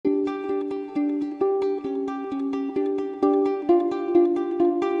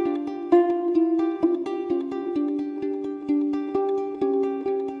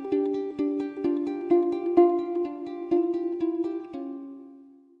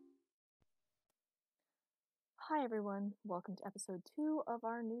Hi, everyone. Welcome to episode 2 of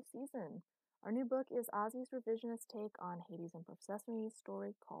our new season. Our new book is Ozzy's revisionist take on Hades and Persephone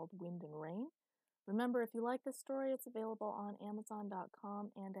story called Wind and Rain. Remember, if you like this story, it's available on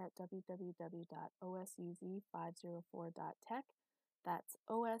Amazon.com and at www.osuz504.tech. That's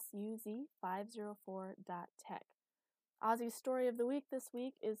osuz504.tech. Ozzy's story of the week this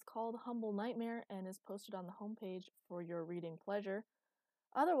week is called Humble Nightmare and is posted on the homepage for your reading pleasure.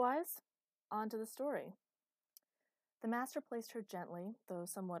 Otherwise, on to the story. The master placed her gently, though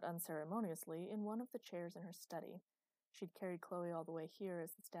somewhat unceremoniously, in one of the chairs in her study. She'd carried Chloe all the way here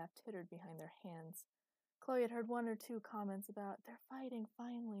as the staff tittered behind their hands. Chloe had heard one or two comments about, "They're fighting,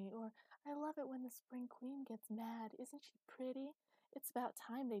 finally," or, "I love it when the Spring Queen gets mad. Isn't she pretty? It's about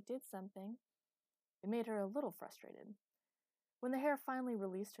time they did something." It made her a little frustrated. When the hair finally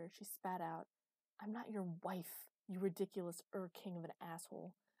released her, she spat out, "I'm not your wife, you ridiculous king of an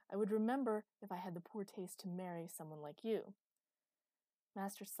asshole. I would remember if I had the poor taste to marry someone like you."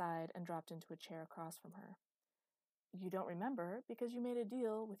 Master sighed and dropped into a chair across from her. "You don't remember because you made a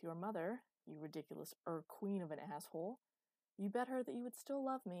deal with your mother, you ridiculous queen of an asshole. You bet her that you would still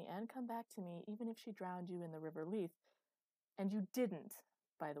love me and come back to me even if she drowned you in the River Lethe. And you didn't,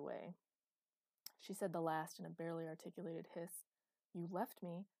 by the way." She said the last in a barely articulated hiss. "You left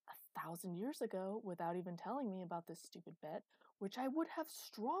me 1,000 years ago without even telling me about this stupid bet, which I would have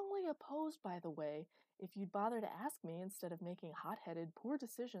strongly opposed, by the way, if you'd bother to ask me instead of making hot-headed, poor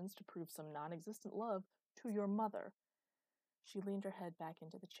decisions to prove some non-existent love to your mother." She leaned her head back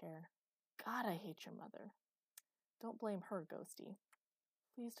into the chair. "God, I hate your mother." "Don't blame her, Ghosty."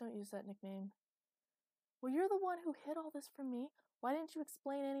 "Please don't use that nickname." "Well, you're the one who hid all this from me. Why didn't you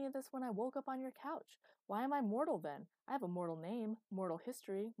explain any of this when I woke up on your couch? Why am I mortal then? I have a mortal name, mortal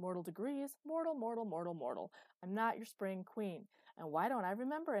history, mortal degrees, mortal, mortal, mortal, mortal. I'm not your Spring Queen. And why don't I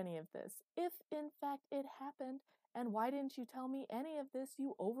remember any of this, if in fact it happened? And why didn't you tell me any of this,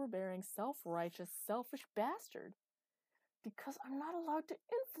 you overbearing, self-righteous, selfish bastard?" "Because I'm not allowed to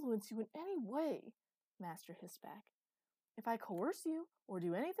influence you in any way," Master hissed back. "If I coerce you, or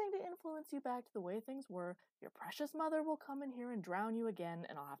do anything to influence you back to the way things were, your precious mother will come in here and drown you again,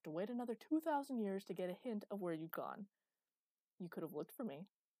 and I'll have to wait another 2,000 years to get a hint of where you've gone. You could have looked for me."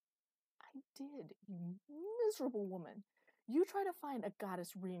 "I did, you miserable woman. You try to find a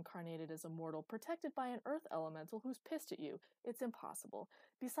goddess reincarnated as a mortal, protected by an earth elemental who's pissed at you. It's impossible.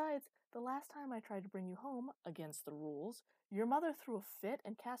 Besides, the last time I tried to bring you home, against the rules, your mother threw a fit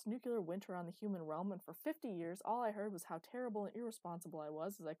and cast nuclear winter on the human realm, and for 50 years all I heard was how terrible and irresponsible I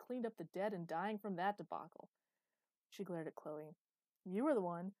was as I cleaned up the dead and dying from that debacle." She glared at Chloe. "You were the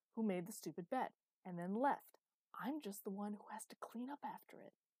one who made the stupid bet, and then left. I'm just the one who has to clean up after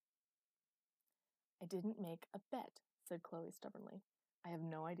it." "I didn't make a bet," said Chloe stubbornly. "I have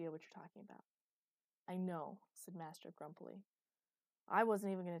no idea what you're talking about." "I know," said Master grumpily. "I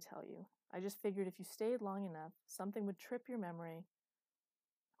wasn't even going to tell you. I just figured if you stayed long enough, something would trip your memory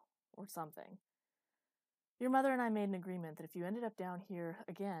or something. Your mother and I made an agreement that if you ended up down here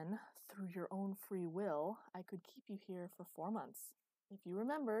again, through your own free will, I could keep you here for 4 months. If you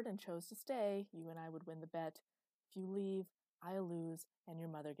remembered and chose to stay, you and I would win the bet. If you leave, I lose, and your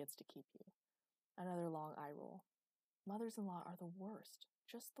mother gets to keep you." Another long eye roll. Mothers-in-law are the worst.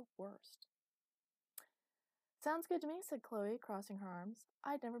 Just the worst. "Sounds good to me," said Chloe, crossing her arms.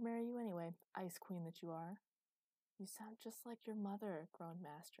 "I'd never marry you anyway, ice queen that you are." "You sound just like your mother," groaned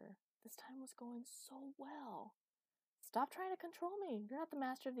Master. "This time was going so well." "Stop trying to control me. You're not the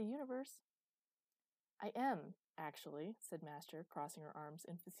master of the universe." "I am, actually," said Master, crossing her arms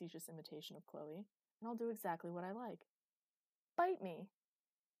in facetious imitation of Chloe, "and I'll do exactly what I like." "Bite me."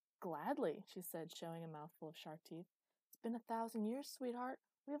 "Gladly," she said, showing a mouthful of shark teeth. "It's been 1,000 years, sweetheart.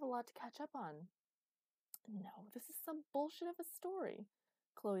 We have a lot to catch up on." "No, this is some bullshit of a story."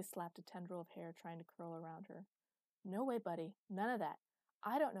 Chloe slapped a tendril of hair trying to curl around her. "No way, buddy. None of that.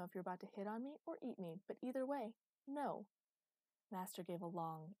 I don't know if you're about to hit on me or eat me, but either way, no." Master gave a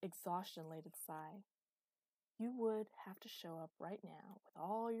long, exhaustion-laden sigh. "You would have to show up right now with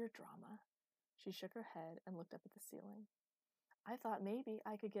all your drama." She shook her head and looked up at the ceiling. "I thought maybe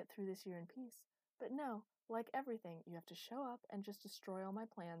I could get through this year in peace, but no, like everything, you have to show up and just destroy all my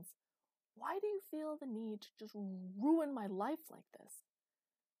plans. Why do you feel the need to just ruin my life like this?"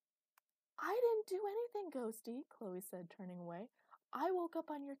 "I didn't do anything, Ghosty," Chloe said, turning away. "I woke up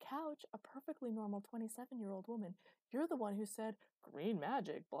on your couch, a perfectly normal 27-year-old woman. You're the one who said, 'Green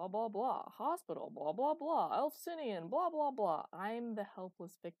magic, blah, blah, blah, hospital, blah, blah, blah, Elfsinian, blah, blah, blah.' I'm the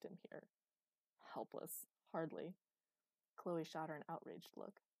helpless victim here." "Helpless? Hardly." Chloe shot her an outraged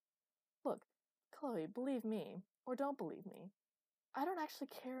look. "Look, Chloe, believe me, or don't believe me. I don't actually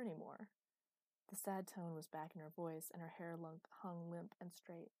care anymore. The sad tone was back in her voice, and her hair hung limp and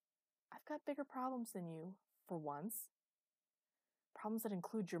straight. I've got bigger problems than you, for once. Problems that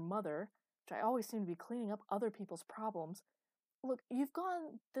include your mother, which I always seem to be cleaning up other people's problems. Look, you've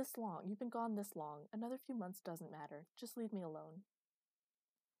been gone this long. Another few months doesn't matter. Just leave me alone.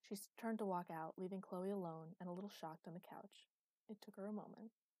 She turned to walk out, leaving Chloe alone and a little shocked on the couch. It took her a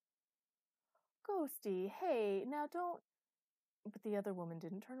moment. Ghosty, hey, now don't... But the other woman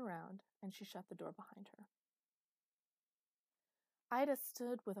didn't turn around, and she shut the door behind her. Ida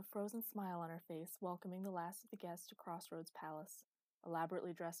stood with a frozen smile on her face, welcoming the last of the guests to Crossroads Palace.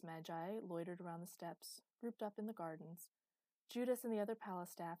 Elaborately dressed magi loitered around the steps, grouped up in the gardens. Judas and the other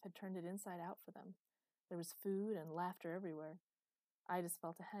palace staff had turned it inside out for them. There was food and laughter everywhere. Ida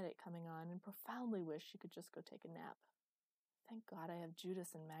felt a headache coming on and profoundly wished she could just go take a nap. Thank God I have Judas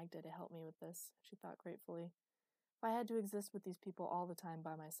and Magda to help me with this, she thought gratefully. If I had to exist with these people all the time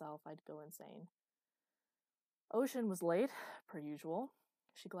by myself, I'd go insane. Ocean was late, per usual.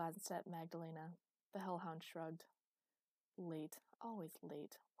 She glanced at Magdalena. The hellhound shrugged. Late, always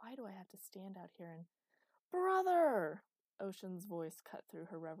late. Why do I have to stand out here and... Brother! Ocean's voice cut through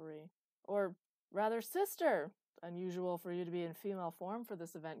her reverie. Or, rather, sister! Unusual for you to be in female form for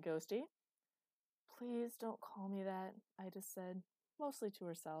this event, Ghosty. Please don't call me that, Ida said, mostly to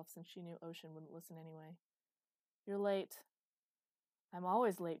herself, since she knew Ocean wouldn't listen anyway. You're late. I'm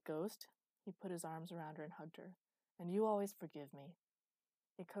always late, Ghost. He put his arms around her and hugged her. And you always forgive me.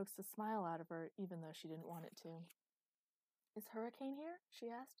 It coaxed a smile out of her, even though she didn't want it to. Is Hurricane here? She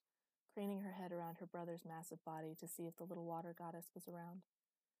asked, craning her head around her brother's massive body to see if the little water goddess was around.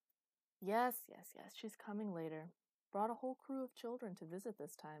 Yes, she's coming later. Brought a whole crew of children to visit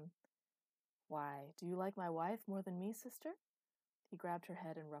this time. Why, do you like my wife more than me, sister? He grabbed her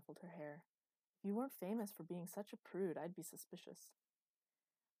head and ruffled her hair. If you weren't famous for being such a prude, I'd be suspicious.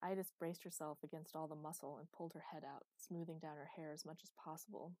 Ida braced herself against all the muscle and pulled her head out, smoothing down her hair as much as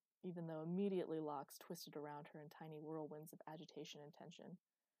possible, even though immediately locks twisted around her in tiny whirlwinds of agitation and tension.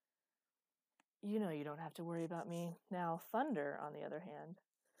 You know you don't have to worry about me. Now, Thunder, on the other hand.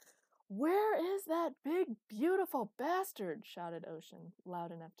 Where is that big, beautiful bastard? Shouted Ocean,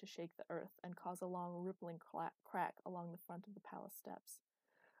 loud enough to shake the earth and cause a long rippling crack along the front of the palace steps.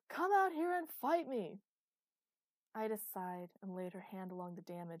 Come out here and fight me! Ida sighed and laid her hand along the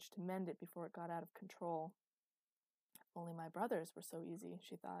damage to mend it before it got out of control. If only my brothers were so easy,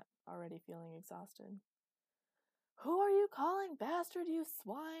 she thought, already feeling exhausted. Who are you calling bastard, you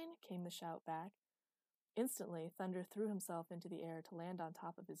swine? Came the shout back. Instantly, Thunder threw himself into the air to land on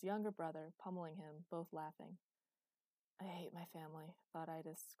top of his younger brother, pummeling him, both laughing. I hate my family, thought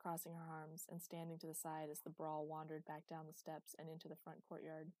Idas, crossing her arms and standing to the side as the brawl wandered back down the steps and into the front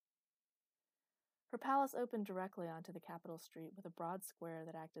courtyard. Her palace opened directly onto the capital street with a broad square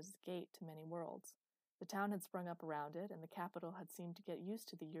that acted as a gate to many worlds. The town had sprung up around it, and the capital had seemed to get used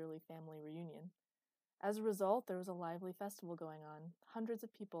to the yearly family reunion. As a result, there was a lively festival going on, hundreds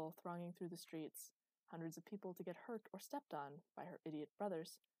of people thronging through the streets, hundreds of people to get hurt or stepped on by her idiot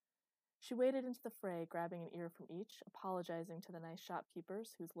brothers. She waded into the fray, grabbing an ear from each, apologizing to the nice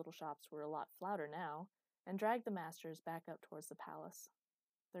shopkeepers, whose little shops were a lot flouter now, and dragged the masters back up towards the palace.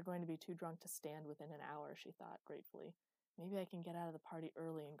 They're going to be too drunk to stand within an hour, she thought gratefully. Maybe I can get out of the party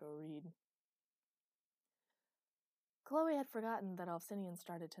early and go read. Chloe had forgotten that Alcinian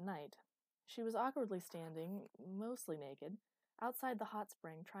started tonight. She was awkwardly standing, mostly naked, outside the hot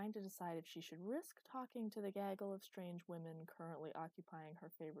spring, trying to decide if she should risk talking to the gaggle of strange women currently occupying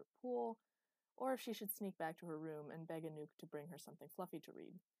her favorite pool, or if she should sneak back to her room and beg Anouk to bring her something fluffy to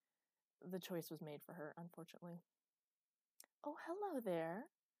read. The choice was made for her, unfortunately. Oh, hello there.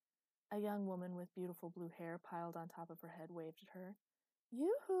 A young woman with beautiful blue hair piled on top of her head waved at her.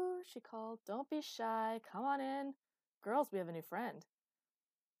 Yoo-hoo, she called. Don't be shy. Come on in. Girls, we have a new friend.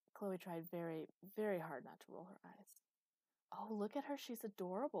 Chloe tried very, very hard not to roll her eyes. Oh, look at her. She's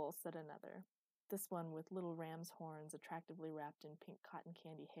adorable, said another. This one with little ram's horns attractively wrapped in pink cotton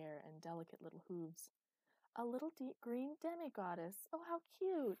candy hair and delicate little hooves. A little deep green demi-goddess. Oh, how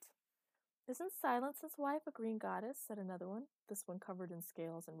cute. Isn't Silence's wife a green goddess? Said another one, this one covered in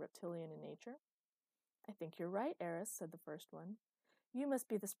scales and reptilian in nature. I think you're right, Eris, said the first one. You must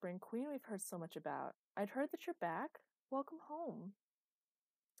be the spring queen we've heard so much about. I'd heard that you're back. Welcome home.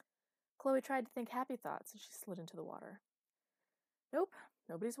 Chloe tried to think happy thoughts as she slid into the water. Nope,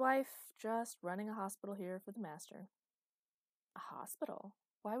 nobody's wife, just running a hospital here for the master. A hospital?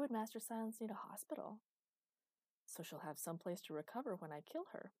 Why would Master Silence need a hospital? So she'll have some place to recover when I kill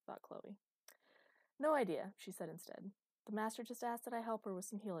her, thought Chloe. No idea, she said instead. The master just asked that I help her with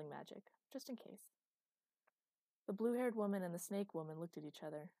some healing magic, just in case. The blue-haired woman and the snake woman looked at each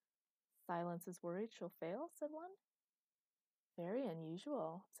other. Silence is worried she'll fail, said one. Very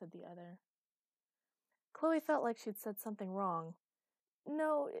unusual, said the other. Chloe felt like she'd said something wrong.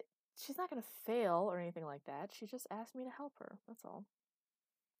 No, she's not going to fail or anything like that. She just asked me to help her, that's all.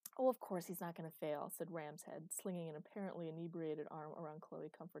 Oh, of course he's not going to fail, said Ramshead, slinging an apparently inebriated arm around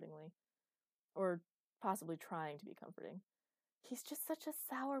Chloe comfortingly. Or possibly trying to be comforting. He's just such a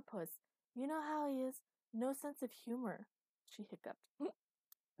sourpuss. You know how he is. No sense of humor. She hiccuped.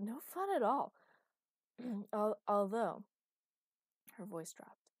 No fun at all. Although, her voice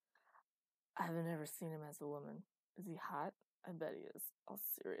dropped. I've never seen him as a woman. Is he hot? I bet he is. All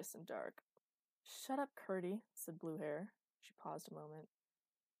serious and dark. Shut up, Curdy, said Blue Hair. She paused a moment.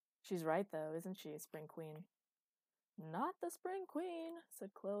 She's right, though, isn't she, Spring Queen? Not the Spring Queen,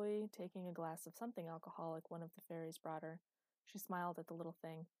 said Chloe, taking a glass of something alcoholic one of the fairies brought her. She smiled at the little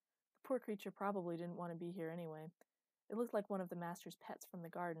thing. The poor creature probably didn't want to be here anyway. It looked like one of the master's pets from the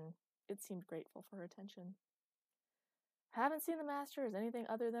garden. It seemed grateful for her attention. Haven't seen the master as anything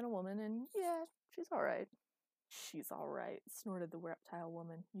other than a woman, and yeah, she's all right. She's all right, snorted the reptile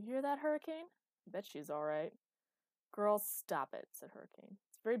woman. You hear that, Hurricane? I bet she's all right. Girl, stop it, said Hurricane.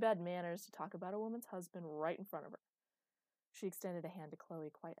 It's very bad manners to talk about a woman's husband right in front of her. She extended a hand to Chloe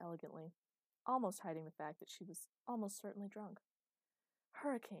quite elegantly, almost hiding the fact that she was almost certainly drunk.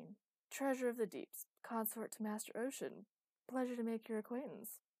 Hurricane, treasure of the deeps, consort to Master Ocean. Pleasure to make your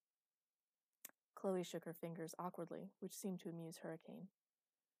acquaintance. Chloe shook her fingers awkwardly, which seemed to amuse Hurricane.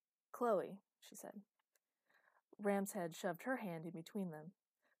 Chloe, she said. Ramshead shoved her hand in between them.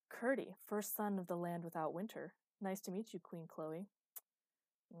 Curdy, first son of the land without winter. Nice to meet you, Queen Chloe.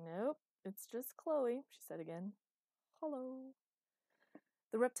 Nope, it's just Chloe, she said again. Hello.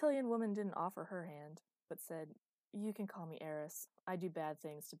 The reptilian woman didn't offer her hand, but said, You can call me Eris. I do bad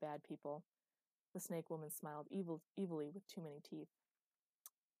things to bad people. The snake woman smiled evilly with too many teeth.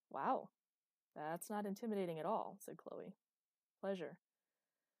 Wow, that's not intimidating at all, said Chloe. Pleasure.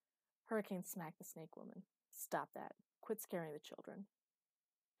 Hurricane smacked the snake woman. Stop that. Quit scaring the children.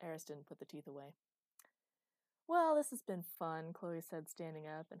 Eris didn't put the teeth away. Well, this has been fun, Chloe said, standing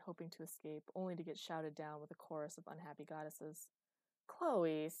up and hoping to escape, only to get shouted down with a chorus of unhappy goddesses.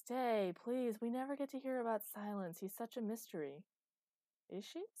 Chloe, stay, please. We never get to hear about Silence. He's such a mystery. Is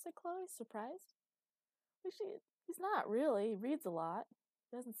she? Said Chloe, surprised. He's not really. He reads a lot.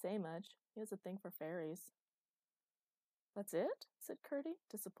 He doesn't say much. He has a thing for fairies. That's it? Said Curdy,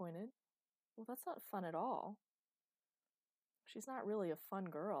 disappointed. Well, that's not fun at all. She's not really a fun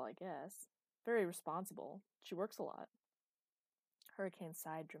girl, I guess. Very responsible. She works a lot. Hurricane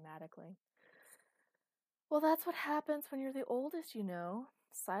sighed dramatically. Well, that's what happens when you're the oldest, you know.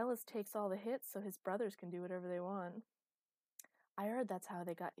 Silas takes all the hits so his brothers can do whatever they want. I heard that's how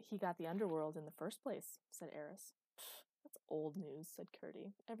he got the underworld in the first place, said Eris. That's old news, said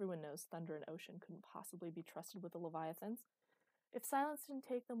Curdy. Everyone knows Thunder and Ocean couldn't possibly be trusted with the Leviathans. If Silence didn't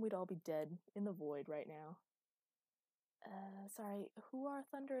take them, we'd all be dead in the void right now. Sorry, who are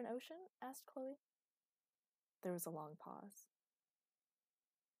Thunder and Ocean? Asked Chloe. There was a long pause.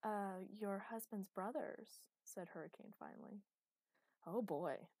 Your husband's brothers, said Hurricane finally. Oh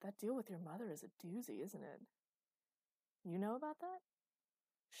boy, that deal with your mother is a doozy, isn't it? You know about that?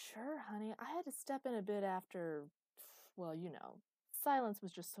 Sure, honey. I had to step in a bit after, well, you know. Silence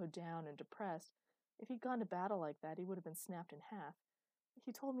was just so down and depressed. If he'd gone to battle like that, he would have been snapped in half.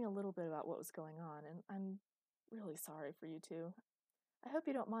 He told me a little bit about what was going on, and I'm really sorry for you two. I hope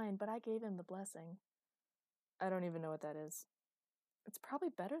you don't mind, but I gave him the blessing. I don't even know what that is. It's probably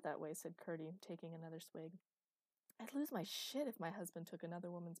better that way, said Curdy, taking another swig. I'd lose my shit if my husband took another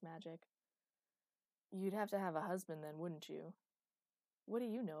woman's magic. You'd have to have a husband then, wouldn't you? What do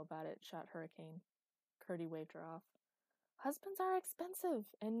you know about it? Shot Hurricane. Curdy waved her off. Husbands are expensive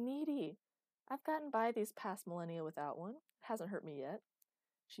and needy. I've gotten by these past millennia without one. It hasn't hurt me yet.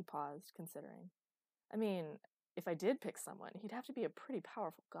 She paused, considering. I mean, if I did pick someone, he'd have to be a pretty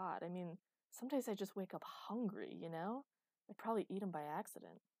powerful god. I mean, some days I just wake up hungry, you know? I'd probably eat him by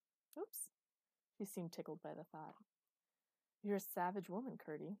accident. Oops. She seemed tickled by the thought. You're a savage woman,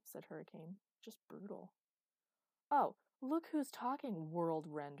 Curdy, said Hurricane. Just brutal. Oh, look who's talking, World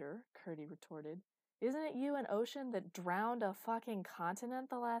Render, Curdy retorted. Isn't it you and Ocean that drowned a fucking continent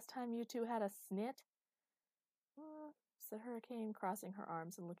the last time you two had a snit? Said Hurricane, crossing her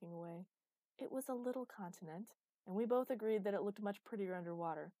arms and looking away. It was a little continent, and we both agreed that it looked much prettier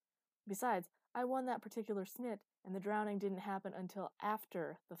underwater. Besides, I won that particular snit, and the drowning didn't happen until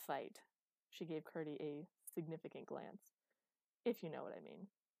after the fight. She gave Curdy a significant glance. If you know what I mean.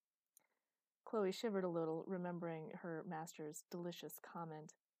 Chloe shivered a little, remembering her master's delicious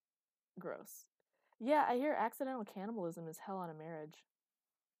comment. Gross. Yeah, I hear accidental cannibalism is hell on a marriage.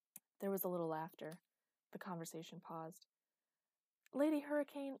 There was a little laughter. The conversation paused. Lady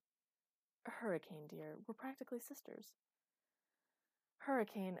Hurricane, dear, we're practically sisters.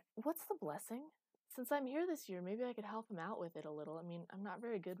 Hurricane, what's the blessing? Since I'm here this year, maybe I could help him out with it a little. I mean, I'm not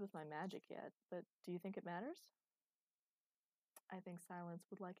very good with my magic yet, but do you think it matters? I think Silence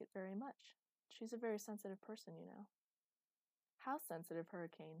would like it very much. She's a very sensitive person, you know. How sensitive,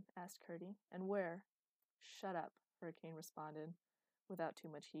 Hurricane? Asked Curdie. And where? Shut up, Hurricane responded, without too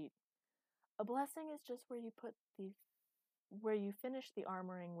much heat. A blessing is just where you finish the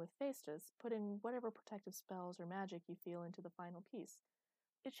armoring with Phaestus, putting whatever protective spells or magic you feel into the final piece.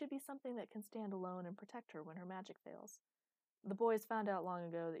 It should be something that can stand alone and protect her when her magic fails. The boys found out long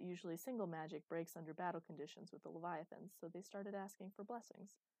ago that usually single magic breaks under battle conditions with the Leviathans, so they started asking for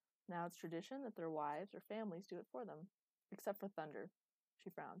blessings. Now it's tradition that their wives or families do it for them. Except for Thunder. She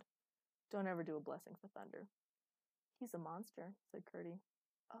frowned. Don't ever do a blessing for Thunder. He's a monster, said Curdie.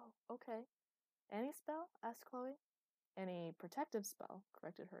 Oh, okay. Any spell? Asked Chloe. Any protective spell,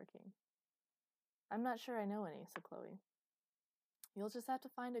 corrected Hurricane. I'm not sure I know any, said Chloe. You'll just have to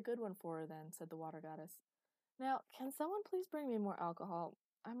find a good one for her then, said the water goddess. Now, can someone please bring me more alcohol?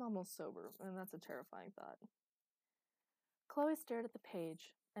 I'm almost sober, and that's a terrifying thought. Chloe stared at the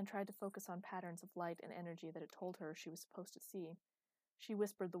page and tried to focus on patterns of light and energy that it told her she was supposed to see. She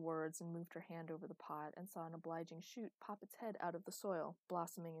whispered the words and moved her hand over the pot and saw an obliging shoot pop its head out of the soil,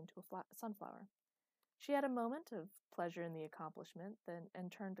 blossoming into a sunflower. She had a moment of pleasure in the accomplishment,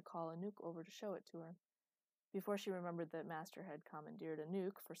 and turned to call Anouk over to show it to her. Before she remembered that Master had commandeered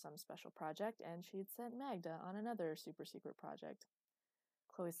Anouk for some special project, and she'd sent Magda on another super-secret project.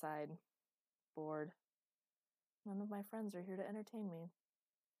 Chloe sighed. Bored. None of my friends are here to entertain me.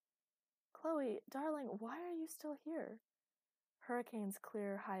 Chloe, darling, why are you still here? Hurricane's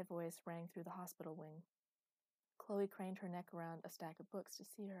clear, high voice rang through the hospital wing. Chloe craned her neck around a stack of books to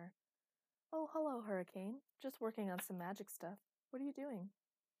see her. Oh, hello, Hurricane. Just working on some magic stuff. What are you doing?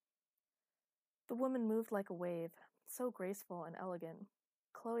 The woman moved like a wave, so graceful and elegant.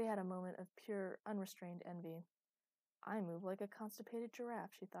 Chloe had a moment of pure, unrestrained envy. I move like a constipated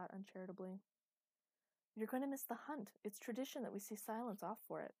giraffe, she thought uncharitably. You're going to miss the hunt. It's tradition that we see Silence off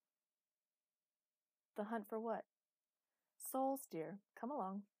for it. The hunt for what? Souls, dear. Come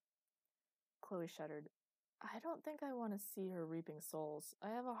along. Chloe shuddered. I don't think I want to see her reaping souls. I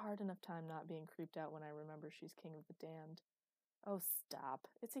have a hard enough time not being creeped out when I remember she's king of the damned. Oh, stop.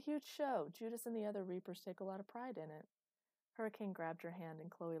 It's a huge show. Judas and the other reapers take a lot of pride in it. Hurricane grabbed her hand and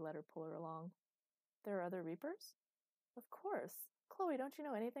Chloe let her pull her along. There are other reapers? Of course. Chloe, don't you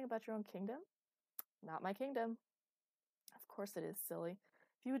know anything about your own kingdom? Not my kingdom. Of course it is, silly.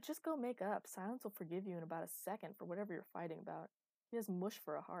 If you would just go make up, Silence will forgive you in about a second for whatever you're fighting about. He has mush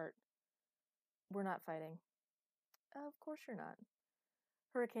for a heart. We're not fighting. Of course you're not.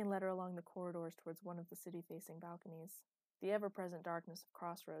 Hurricane led her along the corridors towards one of the city-facing balconies. The ever-present darkness of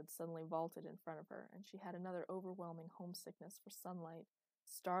Crossroads suddenly vaulted in front of her, and she had another overwhelming homesickness for sunlight,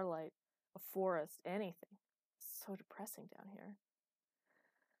 starlight, a forest, anything. So depressing down here.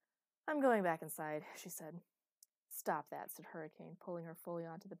 I'm going back inside, she said. Stop that, said Hurricane, pulling her fully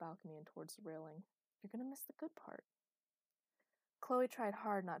onto the balcony and towards the railing. You're going to miss the good part. Chloe tried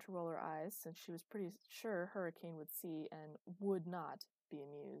hard not to roll her eyes, since she was pretty sure Hurricane would see and would not be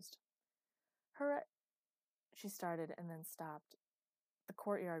amused. She started and then stopped. The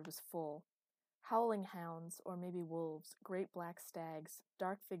courtyard was full. Howling hounds, or maybe wolves, great black stags,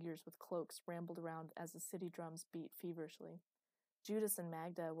 dark figures with cloaks rambled around as the city drums beat feverishly. Judas and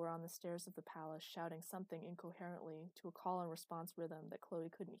Magda were on the stairs of the palace shouting something incoherently to a call-and-response rhythm that Chloe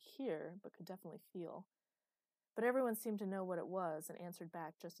couldn't hear but could definitely feel. But everyone seemed to know what it was and answered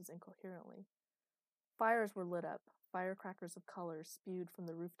back just as incoherently. Fires were lit up, firecrackers of colors spewed from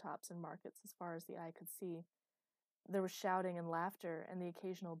the rooftops and markets as far as the eye could see. There was shouting and laughter and the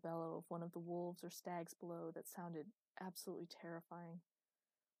occasional bellow of one of the wolves or stags below that sounded absolutely terrifying.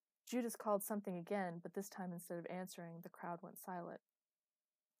 Judas called something again, but this time instead of answering, the crowd went silent.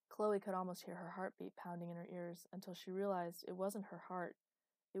 Chloe could almost hear her heartbeat pounding in her ears until she realized it wasn't her heart.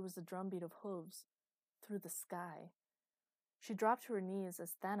 It was the drumbeat of hooves through the sky. She dropped to her knees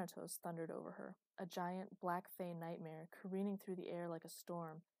as Thanatos thundered over her, a giant black fey nightmare careening through the air like a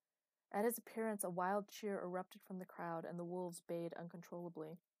storm. At his appearance, a wild cheer erupted from the crowd, and the wolves bayed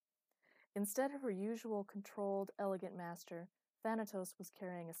uncontrollably. Instead of her usual controlled, elegant master, Thanatos was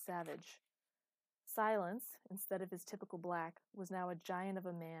carrying a savage. Silence, instead of his typical black, was now a giant of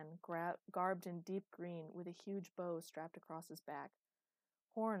a man, garbed in deep green, with a huge bow strapped across his back.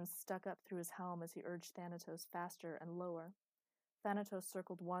 Horns stuck up through his helm as he urged Thanatos faster and lower. Thanatos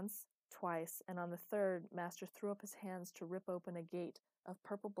circled once, twice, and on the third, Master threw up his hands to rip open a gate of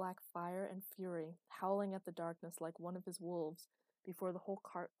purple-black fire and fury, howling at the darkness like one of his wolves, before the whole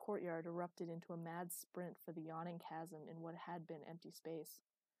courtyard erupted into a mad sprint for the yawning chasm in what had been empty space.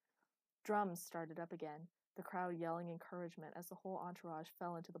 Drums started up again, the crowd yelling encouragement as the whole entourage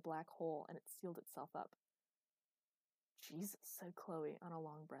fell into the black hole and it sealed itself up. Jesus, said Chloe on a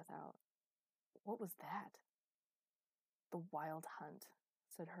long breath out. What was that? The Wild Hunt,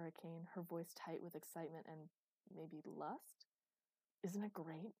 said Hurricane, her voice tight with excitement and maybe lust. Isn't it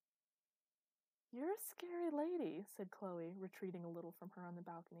great? You're a scary lady, said Chloe, retreating a little from her on the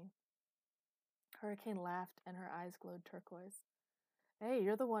balcony. Hurricane laughed and her eyes glowed turquoise. Hey,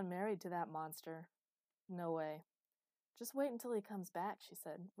 you're the one married to that monster. No way. Just wait until he comes back, she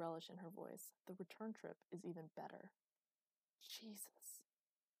said, relish in her voice. The return trip is even better. Jesus.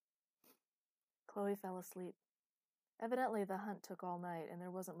 Chloe fell asleep. Evidently the hunt took all night, and there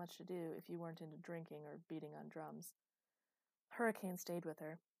wasn't much to do if you weren't into drinking or beating on drums. Hurricane stayed with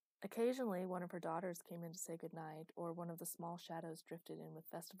her. Occasionally, one of her daughters came in to say good night, or one of the small shadows drifted in with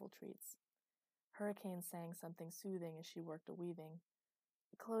festival treats. Hurricane sang something soothing as she worked a weaving.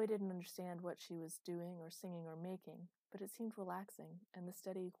 Chloe didn't understand what she was doing or singing or making, but it seemed relaxing, and the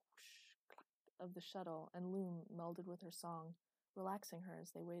steady whoosh, clack of the shuttle and loom melded with her song, relaxing her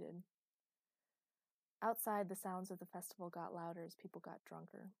as they waited. Outside, the sounds of the festival got louder as people got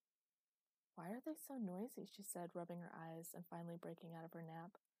drunker. Why are they so noisy? She said, rubbing her eyes and finally breaking out of her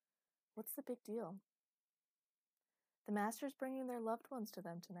nap. What's the big deal? The master's bringing their loved ones to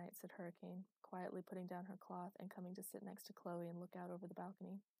them tonight, said Hurricane, quietly putting down her cloth and coming to sit next to Chloe and look out over the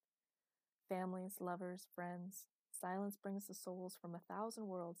balcony. Families, lovers, friends. Silence brings the souls from 1,000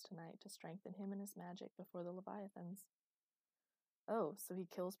 worlds tonight to strengthen him and his magic before the Leviathans. Oh, so he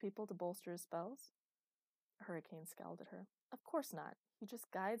kills people to bolster his spells? Hurricane scowled at her. Of course not. He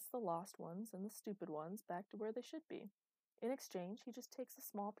just guides the lost ones and the stupid ones back to where they should be. In exchange, he just takes a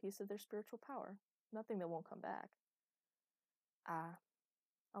small piece of their spiritual power. Nothing that won't come back. Ah,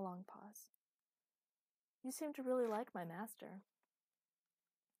 a long pause. You seem to really like my master.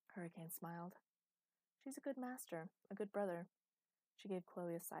 Hurricane smiled. She's a good master, a good brother. She gave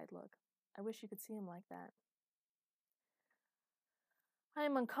Chloe a side look. I wish you could see him like that. I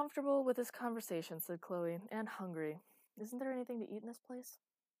am uncomfortable with this conversation, said Chloe, and hungry. Isn't there anything to eat in this place?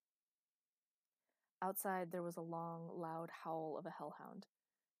 Outside, there was a long, loud howl of a hellhound.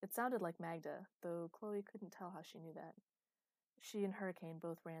 It sounded like Magda, though Chloe couldn't tell how she knew that. She and Hurricane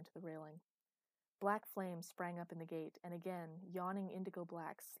both ran to the railing. Black flame sprang up in the gate, and again, yawning indigo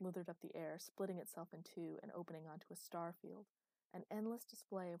black slithered up the air, splitting itself in two and opening onto a star field, an endless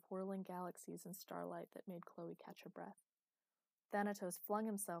display of whirling galaxies in starlight that made Chloe catch her breath. Thanatos flung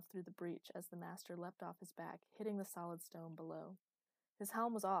himself through the breach as the master leapt off his back, hitting the solid stone below. His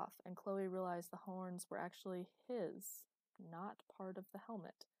helm was off, and Chloe realized the horns were actually his, not part of the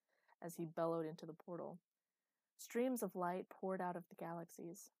helmet, as he bellowed into the portal. Streams of light poured out of the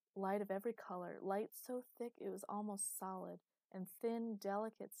galaxies, light of every color, light so thick it was almost solid, and thin,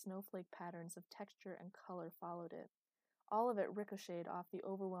 delicate snowflake patterns of texture and color followed it. All of it ricocheted off the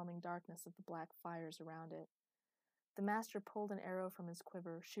overwhelming darkness of the black fires around it. The master pulled an arrow from his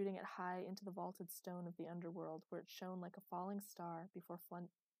quiver, shooting it high into the vaulted stone of the underworld, where it shone like a falling star before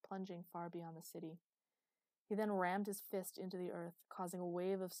plunging far beyond the city. He then rammed his fist into the earth, causing a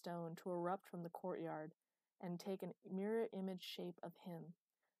wave of stone to erupt from the courtyard and take a mirror image shape of him.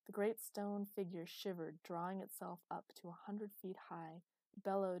 The great stone figure shivered, drawing itself up to 100 feet high,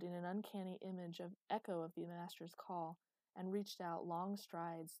 bellowed in an uncanny image of echo of the master's call, and reached out long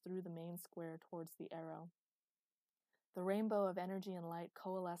strides through the main square towards the arrow. The rainbow of energy and light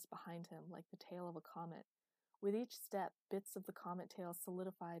coalesced behind him like the tail of a comet. With each step, bits of the comet tail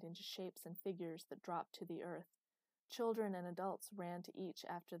solidified into shapes and figures that dropped to the earth. Children and adults ran to each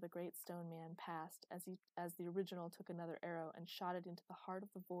after the great stone man passed, as the original took another arrow and shot it into the heart of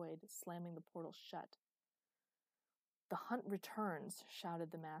the void, slamming the portal shut. The hunt returns,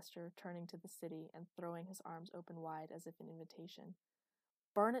 shouted the master, turning to the city and throwing his arms open wide as if in invitation.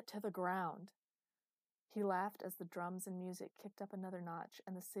 Burn it to the ground! He laughed as the drums and music kicked up another notch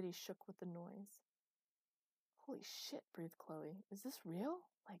and the city shook with the noise. Holy shit, breathed Chloe. Is this real?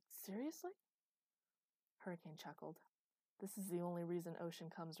 Like, seriously? Hurricane chuckled. This is the only reason Ocean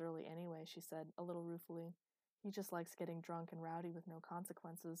comes early anyway, she said, a little ruefully. He just likes getting drunk and rowdy with no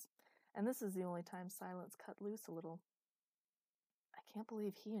consequences. And this is the only time Silence cut loose a little. I can't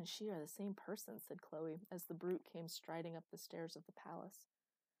believe he and she are the same person, said Chloe, as the brute came striding up the stairs of the palace.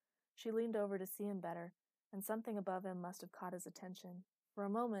 She leaned over to see him better, and something above him must have caught his attention. For a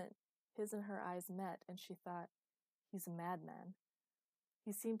moment, his and her eyes met, and she thought, he's a madman.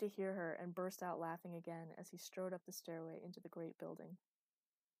 He seemed to hear her and burst out laughing again as he strode up the stairway into the great building.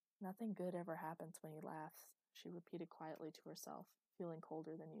 Nothing good ever happens when he laughs, she repeated quietly to herself, feeling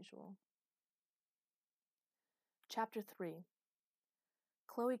colder than usual. Chapter 3.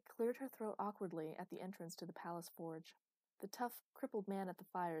 Chloe cleared her throat awkwardly at the entrance to the palace forge. The tough, crippled man at the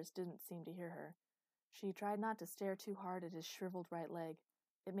fires didn't seem to hear her. She tried not to stare too hard at his shriveled right leg.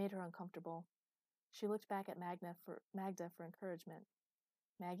 It made her uncomfortable. She looked back at Magda for encouragement.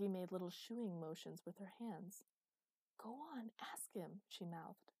 Maggie made little shooing motions with her hands. "Go on, ask him," she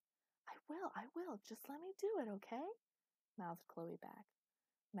mouthed. I will. Just let me do it, okay?" mouthed Chloe back.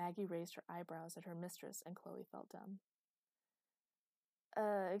 Maggie raised her eyebrows at her mistress, and Chloe felt dumb.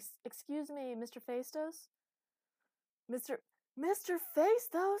 Excuse me, Mr. Phaistos?" Mr.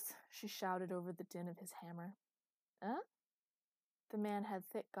 Phaistos!" she shouted over the din of his hammer. "Eh?" The man had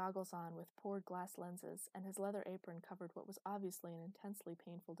thick goggles on with poured glass lenses, and his leather apron covered what was obviously an intensely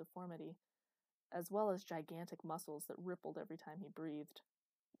painful deformity, as well as gigantic muscles that rippled every time he breathed.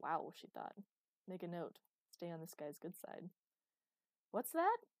 Wow, she thought. Make a note. Stay on this guy's good side. "What's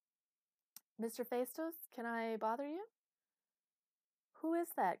that? Mr. Phaistos, can I bother you?" "Who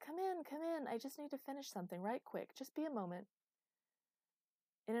is that? Come in. I just need to finish something right quick. Just be a moment."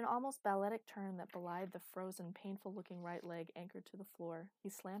 In an almost balletic turn that belied the frozen, painful-looking right leg anchored to the floor, he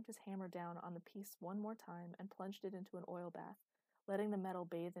slammed his hammer down on the piece one more time and plunged it into an oil bath, letting the metal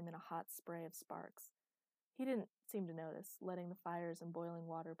bathe him in a hot spray of sparks. He didn't seem to notice, letting the fires and boiling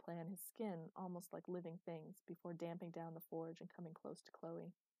water play on his skin almost like living things before damping down the forge and coming close to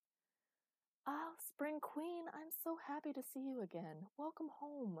Chloe. "Oh, Spring Queen, I'm so happy to see you again. Welcome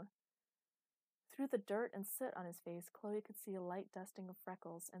home." Through the dirt and soot on his face, Chloe could see a light dusting of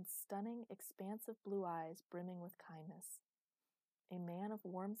freckles and stunning, expansive blue eyes brimming with kindness. A man of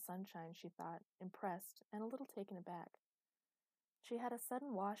warm sunshine, she thought, impressed and a little taken aback. She had a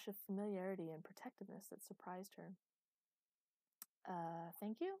sudden wash of familiarity and protectiveness that surprised her.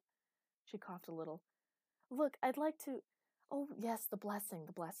 Thank you?" She coughed a little. "Look, I'd like to— Oh, yes, the blessing.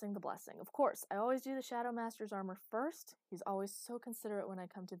 Of course, I always do the Shadow Master's armor first. He's always so considerate when I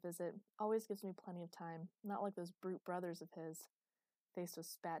come to visit. Always gives me plenty of time. Not like those brute brothers of his." Phaistos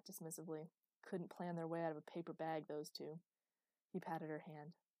spat dismissively. Couldn't plan their way out of a paper bag, those two. He patted her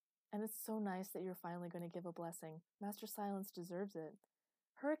hand. "And it's so nice that you're finally going to give a blessing. Master Silence deserves it.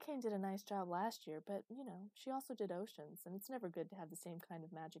 Hurricane did a nice job last year, but, she also did Oceans, and it's never good to have the same kind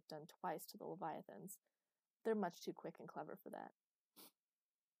of magic done twice to the Leviathans. They're much too quick and clever for that."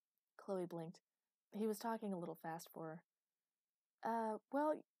 Chloe blinked. He was talking a little fast for her.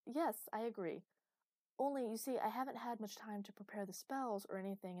 Well, yes, I agree. Only, you see, I haven't had much time to prepare the spells or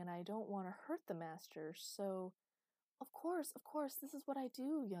anything, and I don't want to hurt the master, so— Of course, this is what I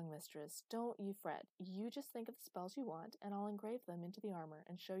do, young mistress. Don't you fret. You just think of the spells you want, and I'll engrave them into the armor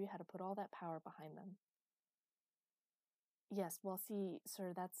and show you how to put all that power behind them." "Yes, well, see,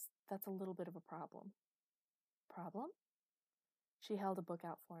 sir, that's a little bit of a problem." "Problem?" She held a book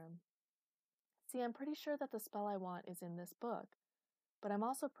out for him. "See, I'm pretty sure that the spell I want is in this book, but I'm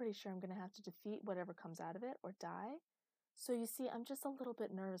also pretty sure I'm going to have to defeat whatever comes out of it or die. So you see, I'm just a little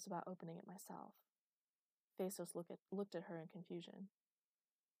bit nervous about opening it myself." Phaistos looked at her in confusion.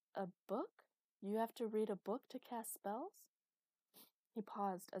 "A book? You have to read a book to cast spells?" He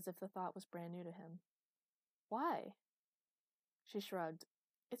paused as if the thought was brand new to him. "Why?" She shrugged.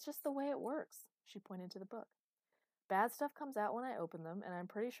 "It's just the way it works." She pointed to the book. "Bad stuff comes out when I open them, and I'm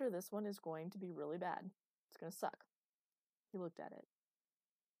pretty sure this one is going to be really bad. It's going to suck." He looked at it.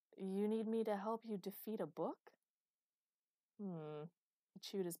 "You need me to help you defeat a book?" He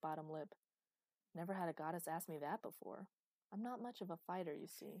chewed his bottom lip. "Never had a goddess ask me that before. I'm not much of a fighter, you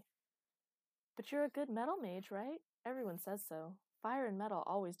see." "But you're a good metal mage, right? Everyone says so. Fire and metal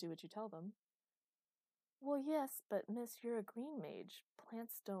always do what you tell them." "Well, yes, but miss, you're a green mage.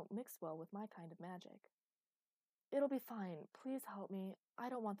 Plants don't mix well with my kind of magic." "It'll be fine. Please help me. I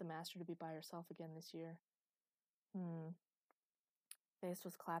don't want the master to be by herself again this year."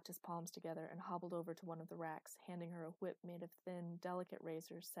 Phaistos clapped his palms together and hobbled over to one of the racks, handing her a whip made of thin, delicate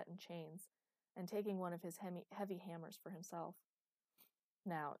razors set in chains, and taking one of his heavy hammers for himself.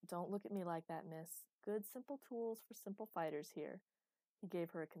 "Now, don't look at me like that, miss. Good, simple tools for simple fighters here." He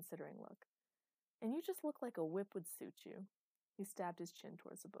gave her a considering look. "And you just look like a whip would suit you." He stabbed his chin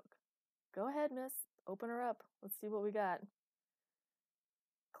towards the book. "Go ahead, miss. Open her up. Let's see what we got."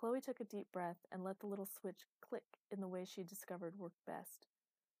 Chloe took a deep breath and let the little switch click in the way she discovered worked best.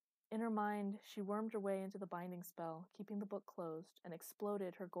 In her mind, she wormed her way into the binding spell, keeping the book closed, and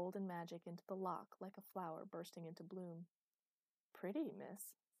exploded her golden magic into the lock like a flower bursting into bloom. "Pretty,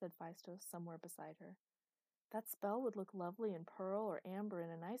 miss," said Phaistos somewhere beside her. That spell would look lovely in pearl or amber in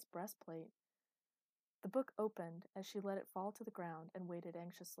a nice breastplate. The book opened as she let it fall to the ground and waited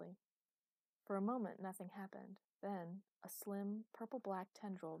anxiously. For a moment, nothing happened. Then, a slim, purple-black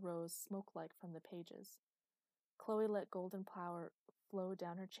tendril rose smoke-like from the pages. Chloe let golden power flow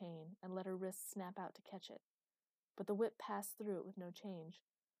down her chain and let her wrist snap out to catch it. But the whip passed through it with no change.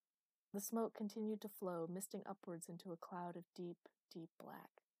 The smoke continued to flow, misting upwards into a cloud of deep, deep black.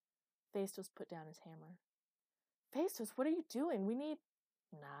 Phaestos put down his hammer. Phaestos, what are you doing? We need...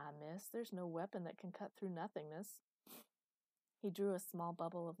 Nah, miss, there's no weapon that can cut through nothingness. He drew a small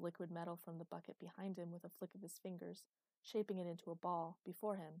bubble of liquid metal from the bucket behind him with a flick of his fingers, shaping it into a ball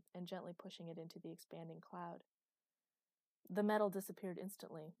before him and gently pushing it into the expanding cloud. The metal disappeared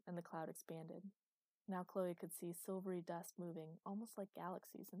instantly, and the cloud expanded. Now Chloe could see silvery dust moving, almost like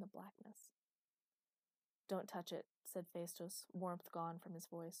galaxies in the blackness. Don't touch it, said Phaestos, warmth gone from his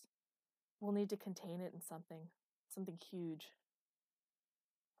voice. We'll need to contain it in something huge.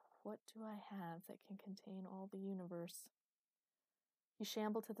 What do I have that can contain all the universe? He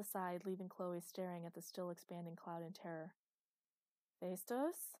shambled to the side, leaving Chloe staring at the still expanding cloud in terror.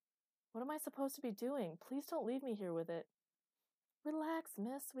 Phaestos? What am I supposed to be doing? Please don't leave me here with it. Relax,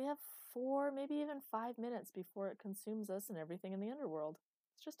 miss. We have 4, maybe even 5 minutes before it consumes us and everything in the underworld.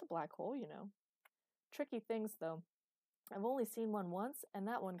 It's just a black hole, you know. Tricky things, though. I've only seen one once, and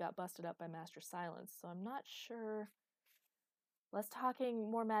that one got busted up by Master Silence, so I'm not sure... Less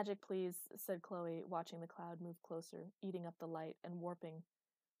talking, more magic, please, said Chloe, watching the cloud move closer, eating up the light and warping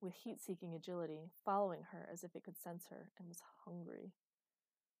with heat-seeking agility, following her as if it could sense her and was hungry.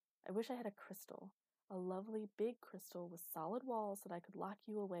 I wish I had a crystal, a lovely big crystal with solid walls that I could lock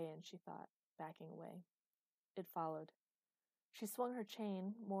you away in, she thought, backing away. It followed. She swung her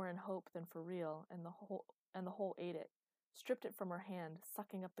chain, more in hope than for real, and the hole ate it, stripped it from her hand,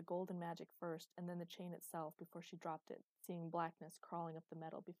 sucking up the golden magic first, and then the chain itself before she dropped it, seeing blackness crawling up the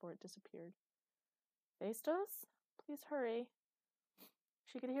metal before it disappeared. Phaestos? Please hurry.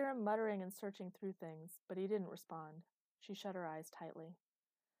 She could hear him muttering and searching through things, but he didn't respond. She shut her eyes tightly.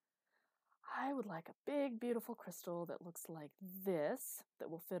 I would like a big, beautiful crystal that looks like this, that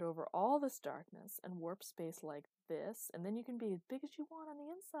will fit over all this darkness and warp space like this, and then you can be as big as you want on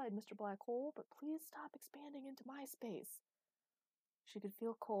the inside, Mr. Black Hole, but please stop expanding into my space. She could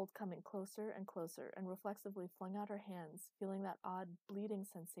feel cold coming closer and closer, and reflexively flung out her hands, feeling that odd bleeding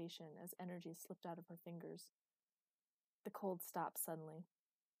sensation as energy slipped out of her fingers. The cold stopped suddenly.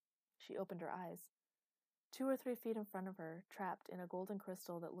 She opened her eyes. 2 or 3 feet in front of her, trapped in a golden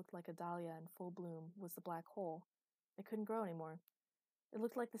crystal that looked like a dahlia in full bloom, was the black hole. It couldn't grow anymore. It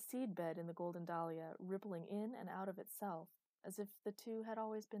looked like the seed bed in the golden dahlia, rippling in and out of itself, as if the two had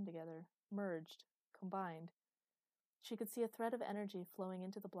always been together, merged, combined. She could see a thread of energy flowing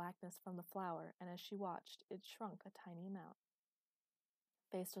into the blackness from the flower, and as she watched, it shrunk a tiny amount.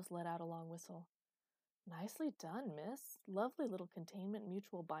 Phaestos let out a long whistle. Nicely done, miss. Lovely little containment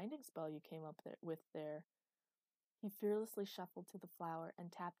mutual binding spell you came up with there. He fearlessly shuffled to the flower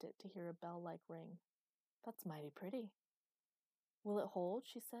and tapped it to hear a bell-like ring. That's mighty pretty. Will it hold?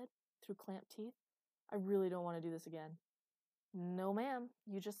 She said, through clamped teeth. I really don't want to do this again. No, ma'am.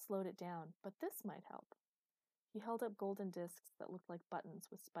 You just slowed it down, but this might help. He held up golden discs that looked like buttons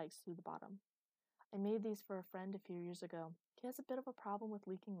with spikes through the bottom. I made these for a friend a few years ago. He has a bit of a problem with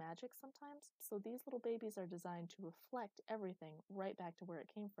leaking magic sometimes, so these little babies are designed to reflect everything right back to where it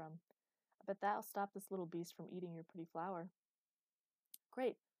came from. I bet that'll stop this little beast from eating your pretty flower.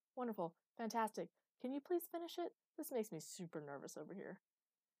 Great. Wonderful. Fantastic. Can you please finish it? This makes me super nervous over here.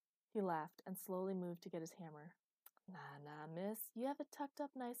 He laughed and slowly moved to get his hammer. Nah, miss. You have it tucked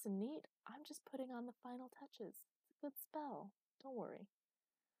up nice and neat. I'm just putting on the final touches. It's a good spell. Don't worry.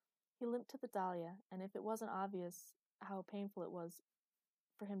 He limped to the dahlia, and if it wasn't obvious how painful it was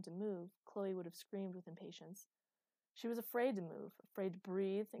for him to move, Chloe would have screamed with impatience. She was afraid to move, afraid to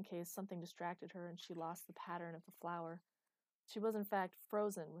breathe in case something distracted her and she lost the pattern of the flower. She was, in fact,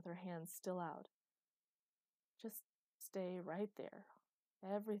 frozen with her hands still out. Just stay right there.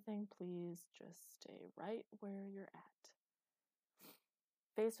 Everything, please, just stay right where you're at.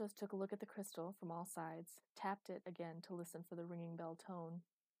 Phaestos took a look at the crystal from all sides, tapped it again to listen for the ringing bell tone.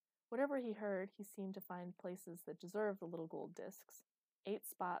 Whatever he heard, he seemed to find places that deserved the little gold discs. 8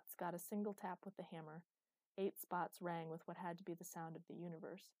 spots got a single tap with the hammer. 8 spots rang with what had to be the sound of the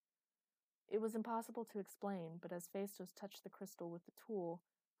universe. It was impossible to explain, but as Phaestos touched the crystal with the tool,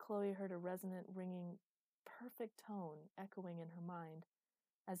 Chloe heard a resonant, ringing, perfect tone echoing in her mind,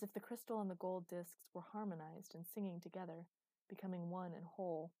 as if the crystal and the gold discs were harmonized and singing together, becoming one and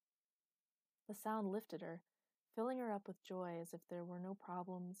whole. The sound lifted her, filling her up with joy as if there were no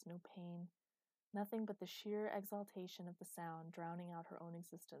problems, no pain, nothing but the sheer exaltation of the sound drowning out her own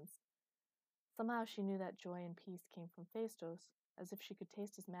existence. Somehow she knew that joy and peace came from Phaestos, as if she could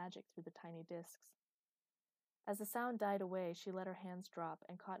taste his magic through the tiny discs. As the sound died away, she let her hands drop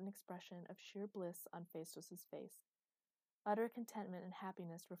and caught an expression of sheer bliss on Phaestos's face. Utter contentment and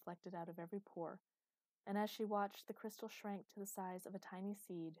happiness reflected out of every pore, and as she watched, the crystal shrank to the size of a tiny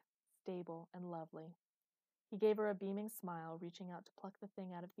seed, stable and lovely. He gave her a beaming smile, reaching out to pluck the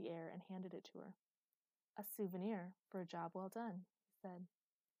thing out of the air and handed it to her. "A souvenir for a job well done," he said.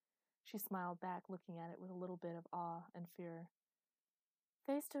 She smiled back, looking at it with a little bit of awe and fear.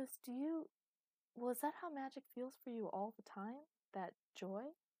 "Phaestos, is that how magic feels for you all the time? That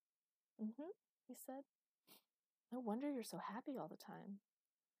joy?" "Mm-hmm," he said. "No wonder you're so happy all the time."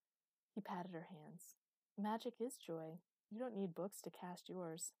 He patted her hands. "Magic is joy. You don't need books to cast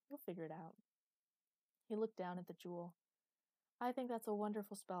yours. You'll figure it out." He looked down at the jewel. "I think that's a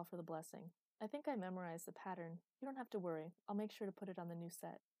wonderful spell for the blessing. I think I memorized the pattern. You don't have to worry. I'll make sure to put it on the new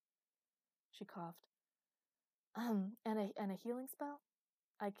set." She coughed. And a healing spell?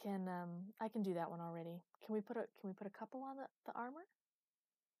 I can do that one already. Can we put a couple on the armor?"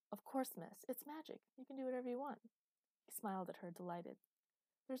 "Of course, miss. It's magic. You can do whatever you want." He smiled at her, delighted.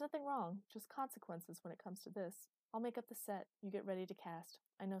 "There's nothing wrong, just consequences when it comes to this. I'll make up the set. You get ready to cast.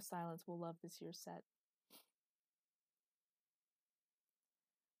 I know Silence will love this year's set."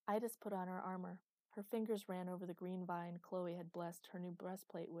 Idas put on her armor. Her fingers ran over the green vine Chloe had blessed her new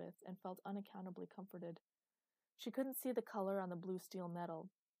breastplate with and felt unaccountably comforted. She couldn't see the color on the blue steel metal,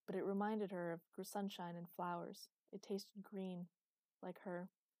 but it reminded her of sunshine and flowers. It tasted green, like her.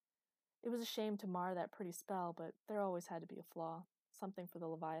 It was a shame to mar that pretty spell, but there always had to be a flaw, something for the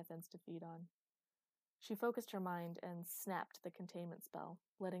Leviathans to feed on. She focused her mind and snapped the containment spell,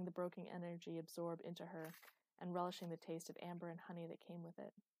 letting the broken energy absorb into her and relishing the taste of amber and honey that came with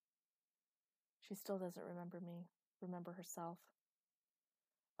it. She still doesn't remember herself.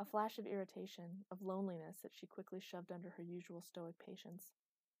 A flash of irritation, of loneliness that she quickly shoved under her usual stoic patience.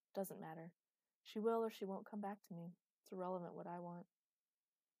 Doesn't matter. She will or she won't come back to me. It's irrelevant what I want.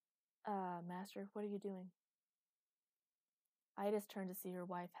 Master, what are you doing?" Idas turned to see her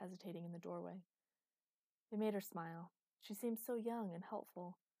wife hesitating in the doorway. It made her smile. She seemed so young and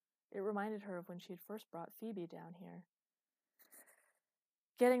helpful. It reminded her of when she had first brought Phoebe down here.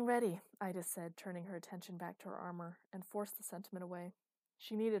 "Getting ready," Idas said, turning her attention back to her armor, and forced the sentiment away.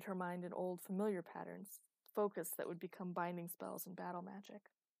 She needed her mind in old, familiar patterns, focus that would become binding spells and battle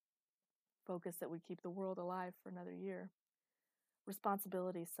magic. Focus that would keep the world alive for another year.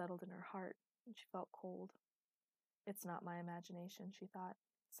 Responsibility settled in her heart, and she felt cold. "It's not my imagination," she thought.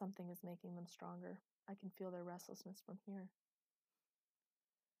 "Something is making them stronger. I can feel their restlessness from here."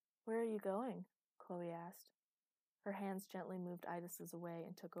 "Where are you going?" Chloe asked. Her hands gently moved Idas's away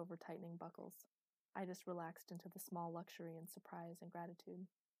and took over tightening buckles. Idas relaxed into the small luxury in surprise and gratitude.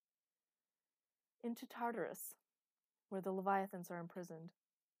 "Into Tartarus, where the Leviathans are imprisoned.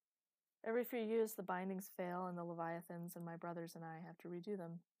 Every few years the bindings fail and the Leviathans and my brothers and I have to redo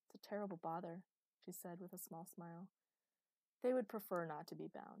them. It's a terrible bother," she said with a small smile. "They would prefer not to be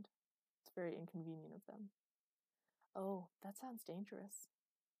bound. It's very inconvenient of them." "Oh, that sounds dangerous."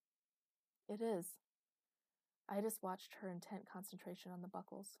 "It is." Idas watched her intent concentration on the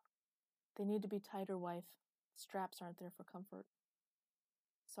buckles. "They need to be tighter, wife. Straps aren't there for comfort."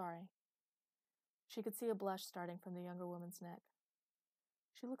 "Sorry." She could see a blush starting from the younger woman's neck.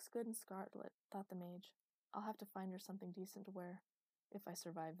 "She looks good in scarlet," thought the mage. "I'll have to find her something decent to wear. If I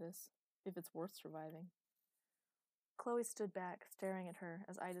survive this. If it's worth surviving." Chloe stood back, staring at her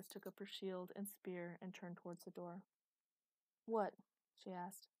as Idas took up her shield and spear and turned towards the door. "What?" she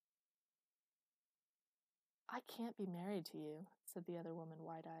asked. "I can't be married to you," said the other woman,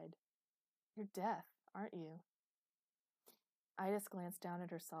 wide-eyed. "You're deaf, aren't you?" Idas glanced down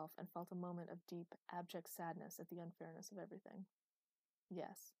at herself and felt a moment of deep, abject sadness at the unfairness of everything.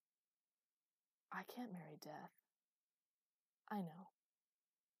 "Yes." "I can't marry death." "I know."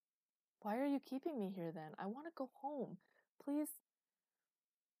 "Why are you keeping me here, then? I want to go home. Please."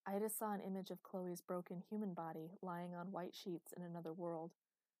 Idas saw an image of Chloe's broken human body lying on white sheets in another world,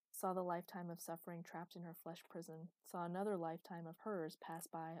 saw the lifetime of suffering trapped in her flesh prison, saw another lifetime of hers pass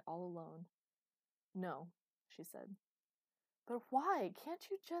by all alone. "No," she said. "But why? Can't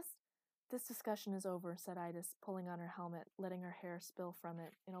you just—" "This discussion is over," said Idas, pulling on her helmet, letting her hair spill from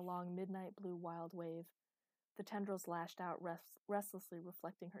it in a long midnight blue wild wave. The tendrils lashed out restlessly,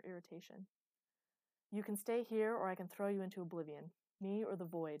 reflecting her irritation. "You can stay here, or I can throw you into oblivion. Me or the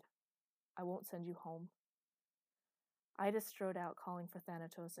void. I won't send you home." Idas strode out, calling for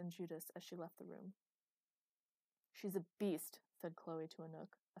Thanatos and Judas as she left the room. "She's a beast," said Chloe to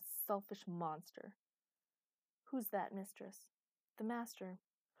Anouk. A selfish monster. Who's that, mistress? The master.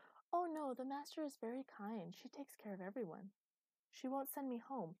 Oh no, the master is very kind. She takes care of everyone. She won't send me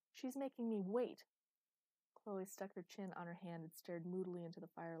home. She's making me wait. Chloe stuck her chin on her hand and stared moodily into the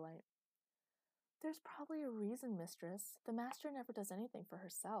firelight. There's probably a reason, mistress. The master never does anything for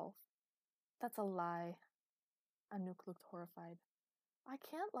herself. That's a lie. Anouk looked horrified. I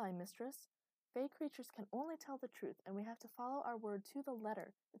can't lie, mistress. Fae creatures can only tell the truth, and we have to follow our word to the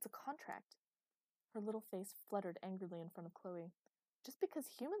letter. It's a contract. Her little face fluttered angrily in front of Chloe. Just because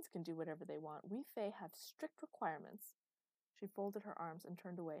humans can do whatever they want, we Fae have strict requirements. She folded her arms and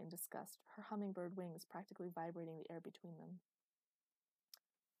turned away in disgust, her hummingbird wings practically vibrating the air between them.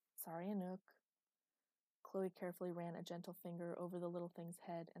 Sorry, Anouk. Chloe carefully ran a gentle finger over the little thing's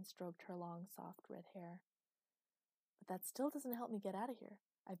head and stroked her long, soft red hair. But that still doesn't help me get out of here.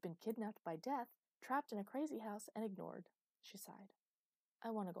 I've been kidnapped by death, trapped in a crazy house, and ignored. She sighed.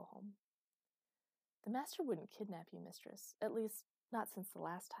 I want to go home. The master wouldn't kidnap you, mistress. At least, not since the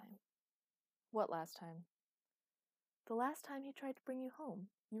last time. What last time? The last time he tried to bring you home.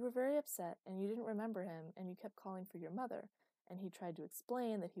 You were very upset, and you didn't remember him, and you kept calling for your mother, and he tried to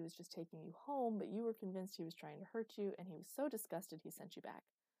explain that he was just taking you home, but you were convinced he was trying to hurt you, and he was so disgusted he sent you back.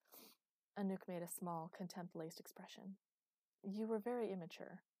 Anouk made a small, contempt-laced expression. You were very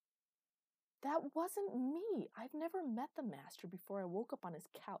immature. That wasn't me. I've never met the master before I woke up on his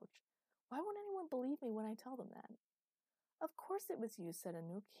couch. Why won't anyone believe me when I tell them that? Of course it was you, said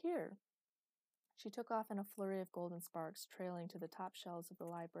Anouk. Here. She took off in a flurry of golden sparks, trailing to the top shelves of the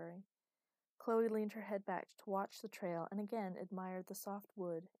library. Chloe leaned her head back to watch the trail and again admired the soft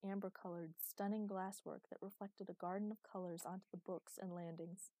wood, amber-colored, stunning glasswork that reflected a garden of colors onto the books and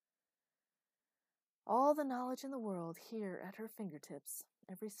landings. All the knowledge in the world here at her fingertips,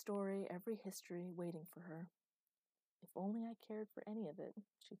 every story, every history waiting for her. If only I cared for any of it,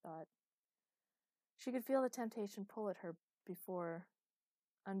 she thought. She could feel the temptation pull at her before,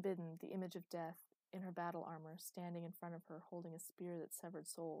 unbidden, the image of death in her battle armor standing in front of her holding a spear that severed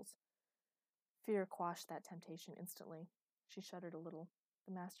souls. Fear quashed that temptation instantly. She shuddered a little.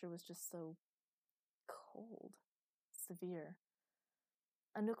 The master was just so cold, severe.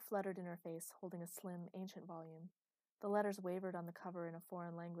 Anouk fluttered in her face, holding a slim, ancient volume. The letters wavered on the cover in a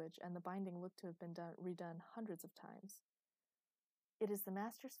foreign language, and the binding looked to have been redone hundreds of times. It is the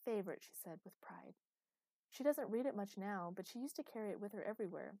master's favorite, she said with pride. She doesn't read it much now, but she used to carry it with her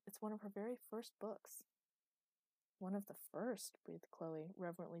everywhere. It's one of her very first books. One of the first, breathed Chloe,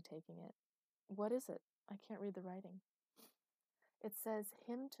 reverently taking it. What is it? I can't read the writing. It says,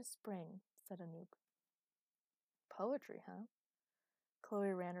 Hymn to Spring, said Anouk. Poetry, huh?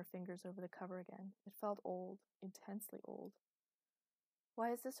 Chloe ran her fingers over the cover again. It felt old, intensely old.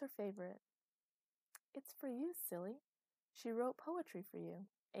 Why is this her favorite? It's for you, silly. She wrote poetry for you,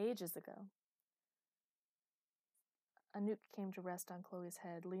 ages ago. Anouk came to rest on Chloe's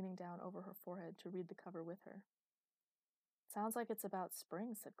head, leaning down over her forehead to read the cover with her. Sounds like it's about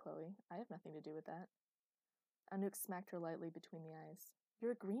spring, said Chloe. I have nothing to do with that. Anouk smacked her lightly between the eyes.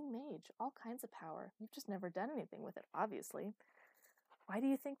 You're a green mage, all kinds of power. You've just never done anything with it, obviously. Why do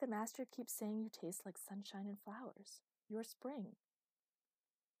you think the master keeps saying you taste like sunshine and flowers? You're spring.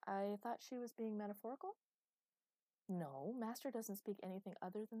 I thought she was being metaphorical? No, master doesn't speak anything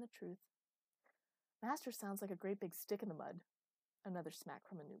other than the truth. Master sounds like a great big stick in the mud. Another smack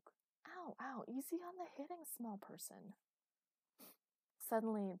from Anouk. Ow, ow, easy on the hitting, small person.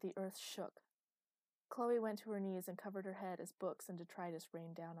 Suddenly, the earth shook. Chloe went to her knees and covered her head as books and detritus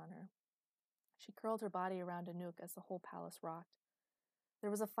rained down on her. She curled her body around Anouk as the whole palace rocked. There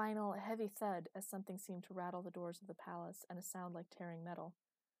was a final, heavy thud as something seemed to rattle the doors of the palace and a sound like tearing metal.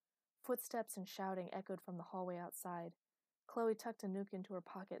 Footsteps and shouting echoed from the hallway outside. Chloe tucked Anouk into her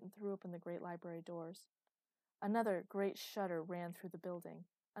pocket and threw open the great library doors. Another great shudder ran through the building.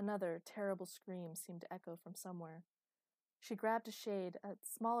 Another terrible scream seemed to echo from somewhere. She grabbed a shade, a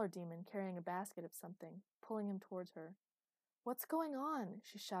smaller demon carrying a basket of something, pulling him towards her. What's going on?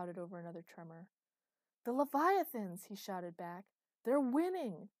 She shouted over another tremor. The Leviathans, he shouted back. They're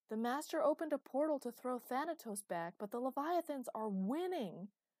winning! The master opened a portal to throw Thanatos back, but the Leviathans are winning!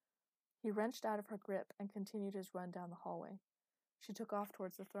 He wrenched out of her grip and continued his run down the hallway. She took off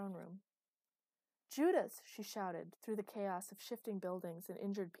towards the throne room. Judas, she shouted, through the chaos of shifting buildings and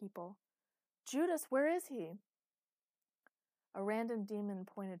injured people. Judas, where is he? A random demon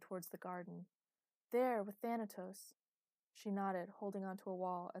pointed towards the garden. There, with Thanatos. She nodded, holding onto a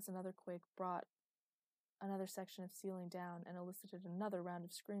wall as another quake brought another section of ceiling down and elicited another round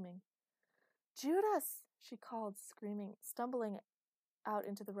of screaming. Judas! She called, screaming, stumbling out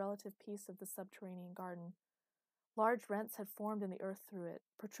into the relative peace of the subterranean garden. Large rents had formed in the earth through it,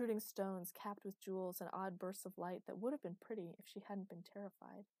 protruding stones capped with jewels and odd bursts of light that would have been pretty if she hadn't been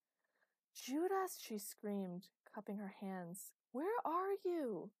terrified. "Judas!" she screamed, cupping her hands. "Where are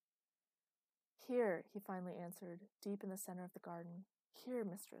you?" "Here," he finally answered, deep in the center of the garden. "Here,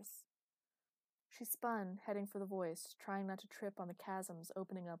 mistress." She spun, heading for the voice, trying not to trip on the chasms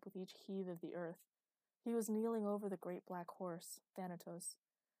opening up with each heave of the earth. He was kneeling over the great black horse, Thanatos.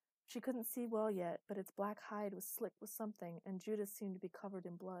 She couldn't see well yet, but its black hide was slick with something, and Judas seemed to be covered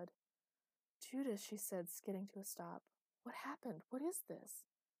in blood. "Judas," she said, skidding to a stop. "What happened? What is this?"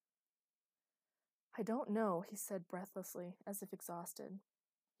 "I don't know," he said breathlessly, as if exhausted.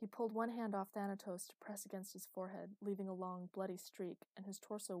 He pulled one hand off Thanatos to press against his forehead, leaving a long, bloody streak, and his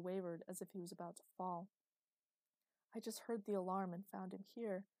torso wavered as if he was about to fall. "I just heard the alarm and found him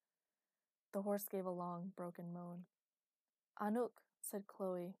here." The horse gave a long, broken moan. "Anuk," said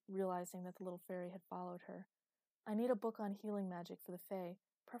Chloe, realizing that the little fairy had followed her. "I need a book on healing magic for the Fae,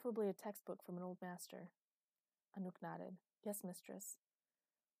 preferably a textbook from an old master." Anuk nodded. "Yes, mistress."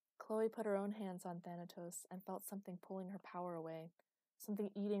 Chloe put her own hands on Thanatos and felt something pulling her power away,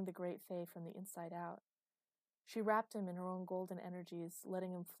 something eating the great Fae from the inside out. She wrapped him in her own golden energies,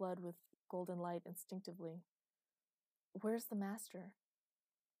 letting him flood with golden light instinctively. "Where's the master?"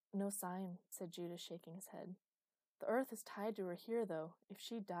 "No sign," said Judas, shaking his head. "The earth is tied to her here, though. If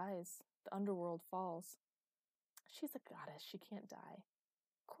she dies, the underworld falls." "She's a goddess. She can't die."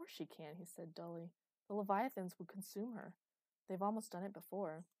 "Of course she can," he said dully. "The Leviathans would consume her. They've almost done it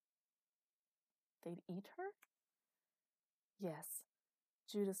before." "They'd eat her?" "Yes."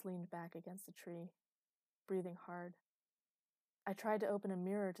 Judas leaned back against the tree, breathing hard. "I tried to open a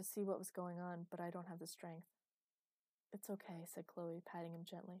mirror to see what was going on, but I don't have the strength." "It's okay," said Chloe, patting him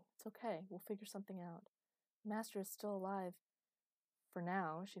gently. "It's okay. We'll figure something out. The master is still alive. For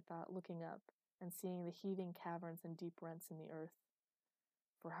now," she thought, looking up and seeing the heaving caverns and deep rents in the earth.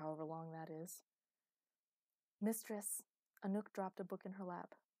 For however long that is. "Mistress." Anuk dropped a book in her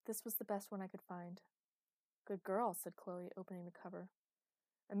lap. "This was the best one I could find." "Good girl," said Chloe, opening the cover.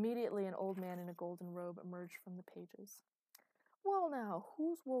 Immediately an old man in a golden robe emerged from the pages. "Well now,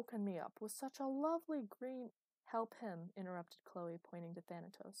 who's woken me up with such a lovely green—" "Help him," interrupted Chloe, pointing to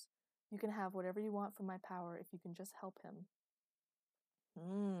Thanatos. "You can have whatever you want from my power if you can just help him."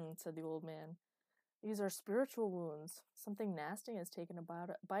 Said the old man. "These are spiritual wounds. Something nasty has taken a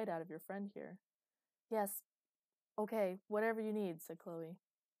bite out of your friend here." "Yes. Okay, whatever you need," said Chloe.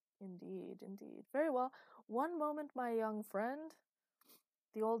 Indeed, indeed. "Very well. One moment, my young friend."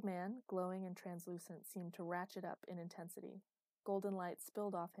 The old man, glowing and translucent, seemed to ratchet up in intensity. Golden light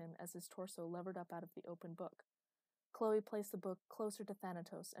spilled off him as his torso levered up out of the open book. Chloe placed the book closer to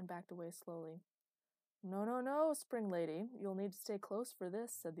Thanatos and backed away slowly. "No, no, no, Spring Lady. You'll need to stay close for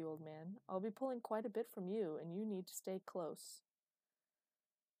this," said the old man. "I'll be pulling quite a bit from you, and you need to stay close."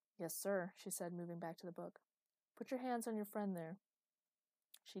 "Yes, sir," she said, moving back to the book. "Put your hands on your friend there."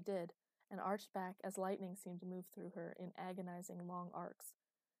 She did, and arched back as lightning seemed to move through her in agonizing long arcs.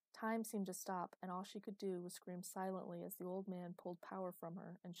 Time seemed to stop, and all she could do was scream silently as the old man pulled power from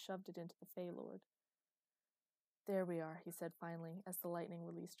her and shoved it into the Fey Lord. "There we are," he said finally, as the lightning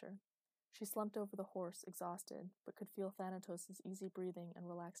released her. She slumped over the horse, exhausted, but could feel Thanatos' easy breathing and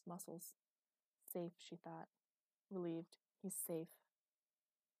relaxed muscles. Safe, she thought. Relieved. He's safe.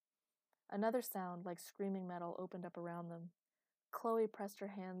 Another sound, like screaming metal, opened up around them. Chloe pressed her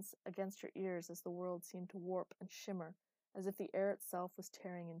hands against her ears as the world seemed to warp and shimmer, as if the air itself was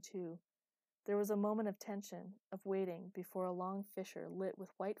tearing in two. There was a moment of tension, of waiting, before a long fissure lit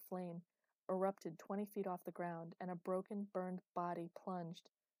with white flame erupted 20 feet off the ground, and a broken, burned body plunged,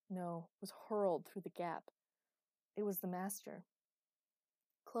 no, was hurled through the gap. It was the master.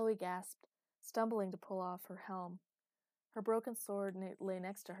 Chloe gasped, stumbling to pull off her helm. Her broken sword lay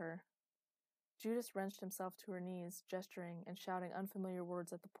next to her. Judas wrenched himself to her knees, gesturing and shouting unfamiliar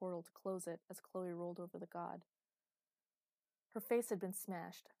words at the portal to close it as Chloe rolled over the god. Her face had been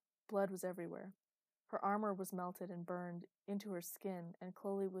smashed. Blood was everywhere. Her armor was melted and burned into her skin, and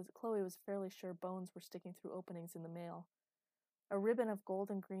Chloe was fairly sure bones were sticking through openings in the mail. A ribbon of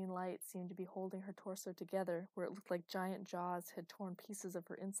golden green light seemed to be holding her torso together, where it looked like giant jaws had torn pieces of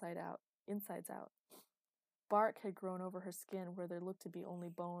her insides out. Bark had grown over her skin where there looked to be only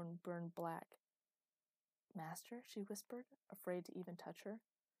bone burned black. "Master?" she whispered, afraid to even touch her.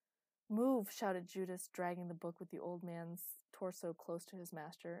 "Move!" shouted Judas, dragging the book with the old man's torso close to his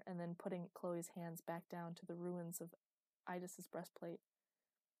master, and then putting Chloe's hands back down to the ruins of Idis's breastplate.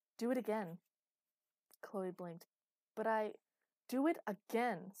 "Do it again." Chloe blinked. "But I—" "Do it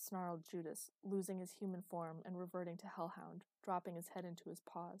again!" snarled Judas, losing his human form and reverting to hellhound, dropping his head into his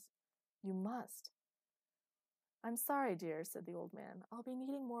paws. "You must." I'm sorry, dear, said the old man. I'll be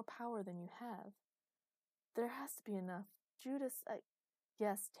needing more power than you have. There has to be enough. Judas,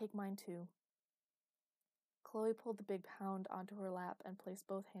 Yes, take mine too. Chloe pulled the big pound onto her lap and placed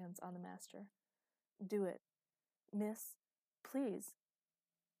both hands on the master. Do it. Miss, please.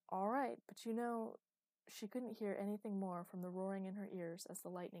 All right, but you know, she couldn't hear anything more from the roaring in her ears as the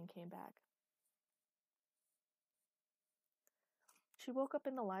lightning came back. She woke up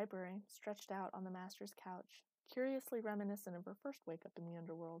in the library, stretched out on the master's couch, curiously reminiscent of her first wake-up in the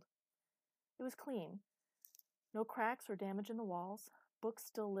underworld. It was clean. No cracks or damage in the walls. Books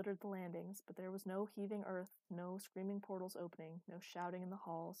still littered the landings, but there was no heaving earth, no screaming portals opening, no shouting in the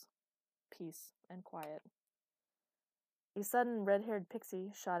halls. Peace and quiet. A sudden red-haired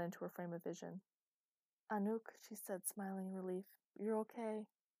pixie shot into her frame of vision. Anouk, she said, smiling in relief. You're okay?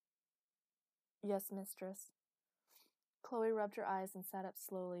 Yes, mistress. Chloe rubbed her eyes and sat up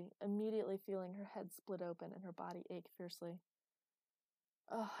slowly, immediately feeling her head split open and her body ache fiercely.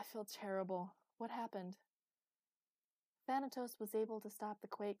 Oh, I feel terrible. What happened? Thanatos was able to stop the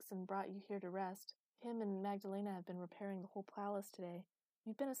quakes and brought you here to rest. Him and Magdalena have been repairing the whole palace today.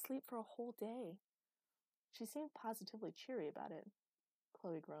 You've been asleep for a whole day. She seemed positively cheery about it.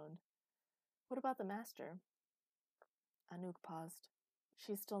 Chloe groaned. What about the master? Anouk paused.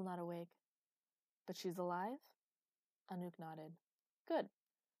 She's still not awake. But she's alive? Anouk nodded. Good.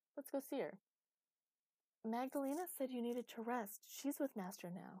 Let's go see her. Magdalena said you needed to rest. She's with Master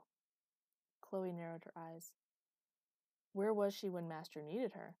now. Chloe narrowed her eyes. Where was she when Master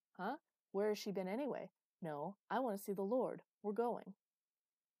needed her? Huh? Where has she been anyway? No, I want to see the Lord. We're going.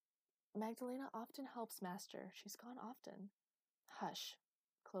 Magdalena often helps Master. She's gone often. Hush.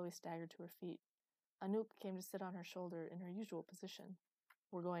 Chloe staggered to her feet. Anouk came to sit on her shoulder in her usual position.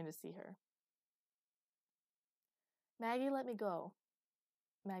 We're going to see her. Maggie, let me go.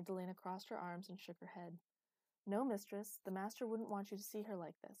 Magdalena crossed her arms and shook her head. No, mistress, the master wouldn't want you to see her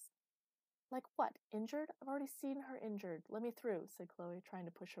like this. Like what? Injured? I've already seen her injured. Let me through, said Chloe, trying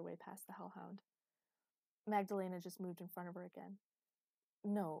to push her way past the hellhound. Magdalena just moved in front of her again.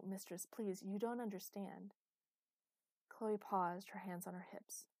 No, mistress, please, you don't understand. Chloe paused, her hands on her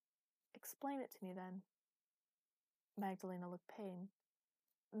hips. Explain it to me, then. Magdalena looked pained.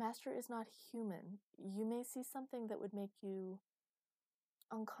 Master is not human. You may see something that would make you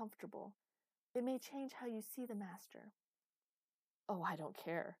uncomfortable. It may change how you see the master. Oh, I don't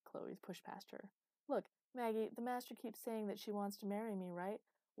care, Chloe pushed past her. Look, Maggie, the master keeps saying that she wants to marry me, right?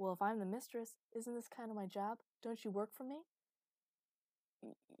 Well, if I'm the mistress, isn't this kind of my job? Don't you work for me?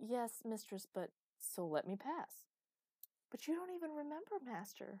 Yes, mistress, but so let me pass. But you don't even remember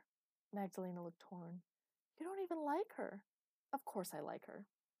Master. Magdalena looked torn. You don't even like her. Of course I like her.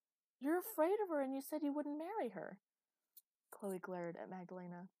 You're afraid of her and you said you wouldn't marry her. Chloe glared at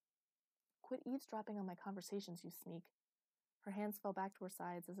Magdalena. Quit eavesdropping on my conversations, you sneak. Her hands fell back to her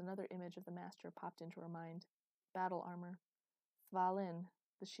sides as another image of the master popped into her mind. Battle armor. Svalin,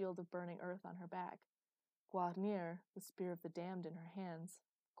 the shield of burning earth on her back. Guarnir, the spear of the damned in her hands.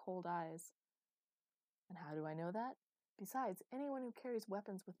 Cold eyes. And how do I know that? Besides, anyone who carries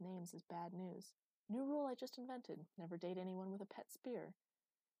weapons with names is bad news. New rule I just invented. Never date anyone with a pet spear.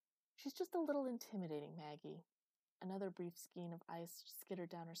 She's just a little intimidating, Maggie. Another brief skein of ice skittered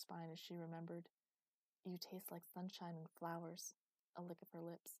down her spine as she remembered. You taste like sunshine and flowers. A lick of her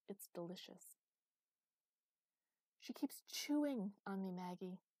lips. It's delicious. She keeps chewing on me,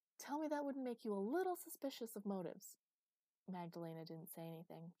 Maggie. Tell me that wouldn't make you a little suspicious of motives. Magdalena didn't say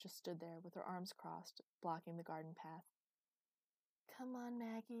anything, just stood there with her arms crossed, blocking the garden path. Come on,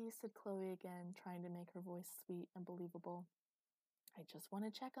 Maggie, said Chloe again, trying to make her voice sweet and believable. I just want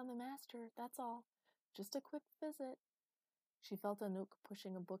to check on the master, that's all. Just a quick visit. She felt Anouk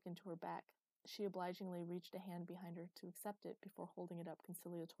pushing a book into her back. She obligingly reached a hand behind her to accept it before holding it up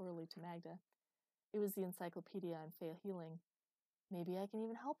conciliatorily to Magda. It was the Encyclopedia on Fey Healing. Maybe I can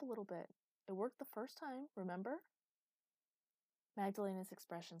even help a little bit. It worked the first time, remember? Magdalena's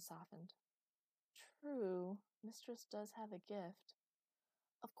expression softened. True, Mistress does have a gift.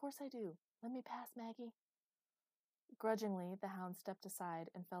 Of course I do. Let me pass, Maggie. Grudgingly, the hound stepped aside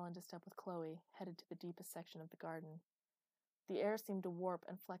and fell into step with Chloe, headed to the deepest section of the garden. The air seemed to warp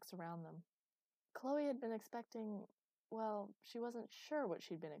and flex around them. Chloe had been expecting, well, she wasn't sure what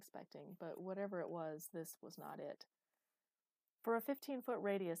she'd been expecting, but whatever it was, this was not it. For a 15-foot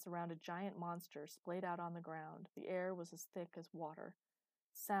radius around a giant monster splayed out on the ground, the air was as thick as water.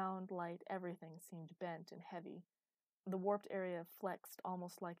 Sound, light, everything seemed bent and heavy. The warped area flexed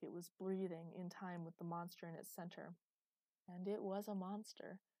almost like it was breathing in time with the monster in its center. And it was a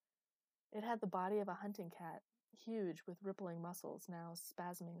monster. It had the body of a hunting cat, huge with rippling muscles, now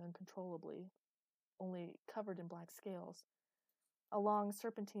spasming uncontrollably. only covered in black scales. A long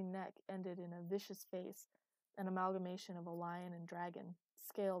serpentine neck ended in a vicious face, an amalgamation of a lion and dragon,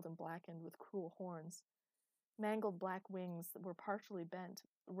 scaled and blackened with cruel horns. Mangled black wings that were partially bent,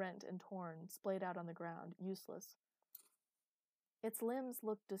 rent and torn, splayed out on the ground, useless. Its limbs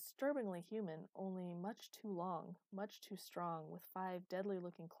looked disturbingly human, only much too long, much too strong, with 5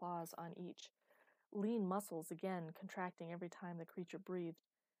 deadly-looking claws on each, lean muscles again contracting every time the creature breathed,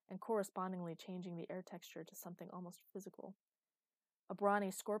 and correspondingly changing the air texture to something almost physical. A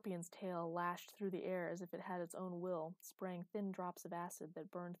brawny scorpion's tail lashed through the air as if it had its own will, spraying thin drops of acid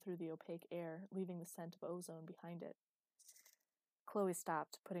that burned through the opaque air, leaving the scent of ozone behind it. Chloe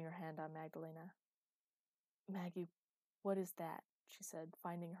stopped, putting her hand on Magdalena. "Maggie, what is that?" she said,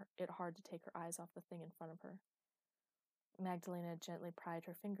 finding it hard to take her eyes off the thing in front of her. Magdalena gently pried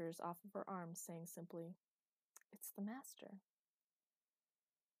her fingers off of her arms, saying simply, "It's the master."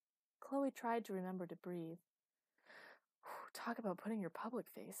 Chloe tried to remember to breathe. Talk about putting your public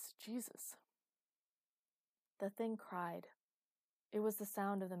face. Jesus. The thing cried. It was the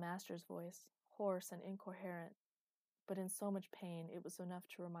sound of the master's voice, hoarse and incoherent, but in so much pain it was enough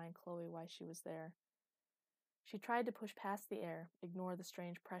to remind Chloe why she was there. She tried to push past the air, ignore the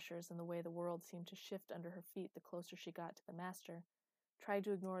strange pressures and the way the world seemed to shift under her feet the closer she got to the master, tried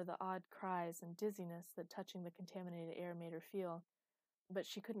to ignore the odd cries and dizziness that touching the contaminated air made her feel, but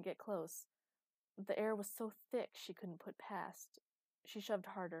she couldn't get close. The air was so thick she couldn't put past. She shoved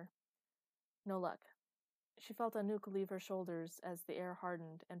harder. No luck. She felt Anouk leave her shoulders as the air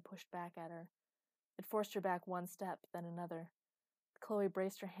hardened and pushed back at her. It forced her back one step, then another. Chloe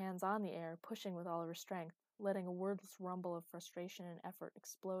braced her hands on the air, pushing with all of her strength, letting a wordless rumble of frustration and effort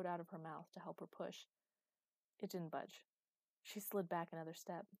explode out of her mouth to help her push. It didn't budge. She slid back another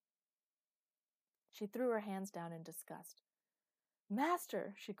step. She threw her hands down in disgust.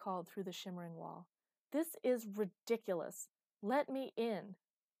 "Master," she called through the shimmering wall. "This is ridiculous. Let me in."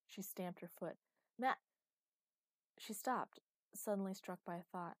 She stamped her foot. She stopped, suddenly struck by a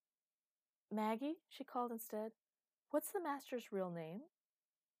thought. "Maggie," she called instead, "what's the master's real name?"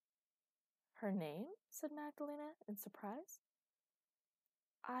 "Her name?" said Magdalena in surprise.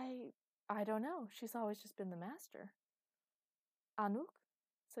 I don't know. She's always just been the master." "Anouk?"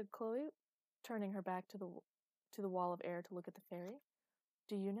 said Chloe, turning her back to the wall of air to look at the fairy.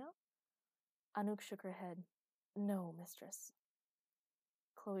 "Do you know?" Anouk shook her head. "No, mistress."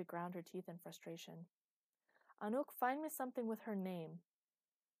 Chloe ground her teeth in frustration. "Anouk, find me something with her name."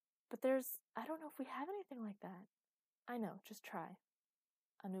 "But I don't know if we have anything like that." "I know, just try."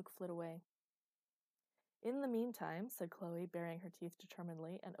 Anouk fled away. "In the meantime," said Chloe, baring her teeth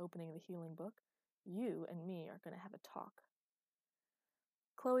determinedly and opening the healing book, "you and me are going to have a talk."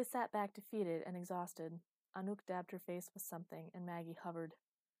 Chloe sat back defeated and exhausted. Anouk dabbed her face with something, and Maggie hovered.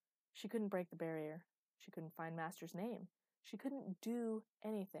 She couldn't break the barrier. She couldn't find Master's name. She couldn't do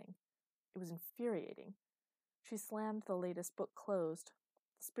anything. It was infuriating. She slammed the latest book closed.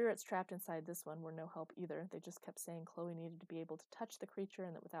 The spirits trapped inside this one were no help either. They just kept saying Chloe needed to be able to touch the creature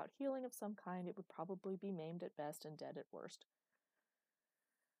and that without healing of some kind it would probably be maimed at best and dead at worst.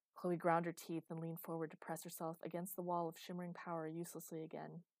 Chloe ground her teeth and leaned forward to press herself against the wall of shimmering power uselessly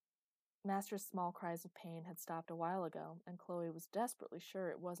again. Master's small cries of pain had stopped a while ago, and Chloe was desperately sure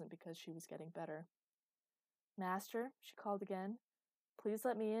it wasn't because she was getting better. "Master," she called again, "please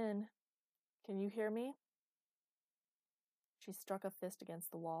let me in. Can you hear me?" She struck a fist against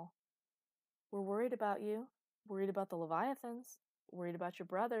the wall. "We're worried about you, worried about the Leviathans, worried about your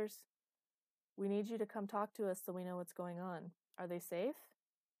brothers. We need you to come talk to us so we know what's going on. Are they safe?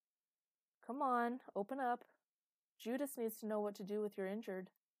 Come on, open up. Judas needs to know what to do with your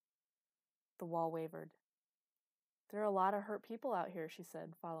injured." The wall wavered. "There are a lot of hurt people out here," she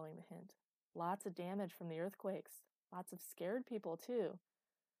said, following the hint. "Lots of damage from the earthquakes. Lots of scared people, too.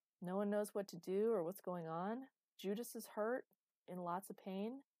 No one knows what to do or what's going on. Judas is hurt, in lots of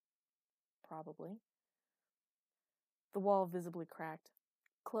pain. Probably." The wall visibly cracked.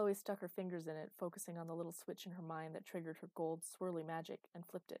 Chloe stuck her fingers in it, focusing on the little switch in her mind that triggered her gold swirly magic, and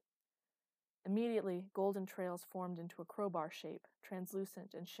flipped it. Immediately, golden trails formed into a crowbar shape,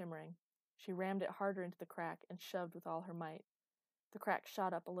 translucent and shimmering. She rammed it harder into the crack and shoved with all her might. The crack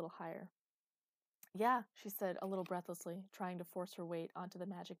shot up a little higher. "Yeah," she said a little breathlessly, trying to force her weight onto the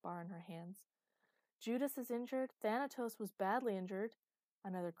magic bar in her hands. "Judas is injured. Thanatos was badly injured."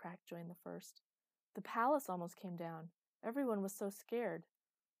 Another crack joined the first. "The palace almost came down. Everyone was so scared."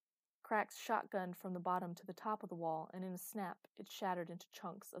 Cracks shotgunned from the bottom to the top of the wall, and in a snap, it shattered into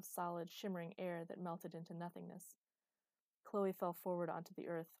chunks of solid, shimmering air that melted into nothingness. Chloe fell forward onto the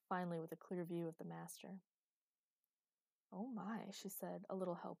earth, finally with a clear view of the master. "Oh my," she said, a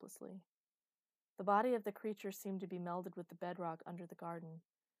little helplessly. The body of the creature seemed to be melded with the bedrock under the garden.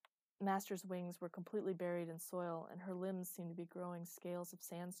 Master's wings were completely buried in soil, and her limbs seemed to be growing scales of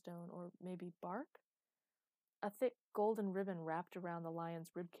sandstone or maybe bark. A thick golden ribbon wrapped around the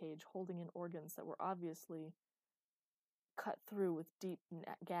lion's ribcage, holding in organs that were obviously cut through with deep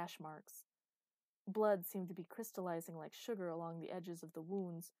gash marks. Blood seemed to be crystallizing like sugar along the edges of the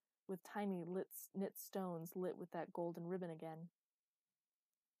wounds, with tiny knit stones lit with that golden ribbon again.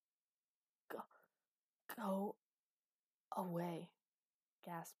 Go away,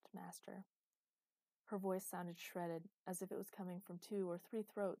 gasped Master. Her voice sounded shredded, as if it was coming from 2 or 3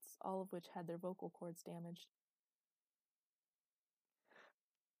 throats, all of which had their vocal cords damaged.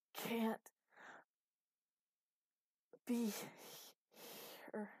 Can't be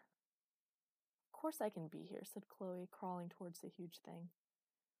here. Of course I can be here, said Chloe, crawling towards the huge thing.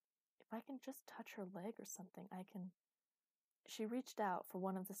 If I can just touch her leg or something, I can... She reached out for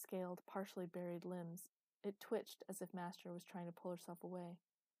one of the scaled, partially buried limbs. It twitched as if Master was trying to pull herself away.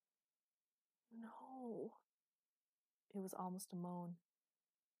 No. It was almost a moan.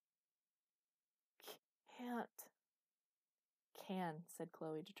 Can't. Can, said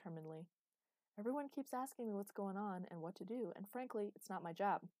Chloe determinedly. Everyone keeps asking me what's going on and what to do, and frankly, it's not my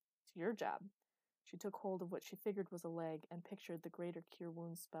job. It's your job. She took hold of what she figured was a leg and pictured the Greater Cure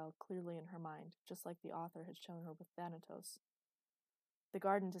Wounds spell clearly in her mind, just like the author had shown her with Thanatos. The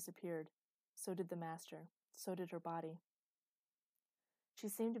garden disappeared. So did the Master. So did her body. She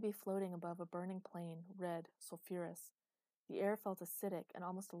seemed to be floating above a burning plain, red, sulphurous. The air felt acidic and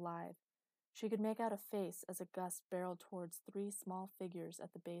almost alive. She could make out a face as a gust barreled towards 3 small figures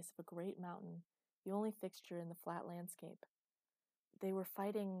at the base of a great mountain, the only fixture in the flat landscape. They were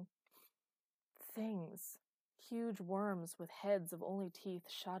fighting things. Huge worms with heads of only teeth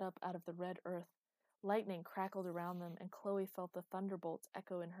shot up out of the red earth. Lightning crackled around them, and Chloe felt the thunderbolts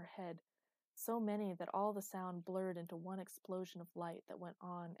echo in her head, so many that all the sound blurred into one explosion of light that went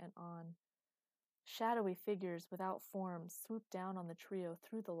on and on. Shadowy figures without form swooped down on the trio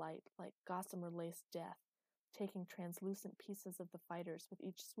through the light like gossamer-laced death, taking translucent pieces of the fighters with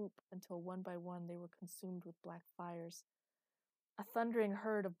each swoop until one by one they were consumed with black fires. A thundering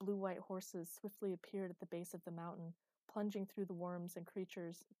herd of blue-white horses swiftly appeared at the base of the mountain, plunging through the worms and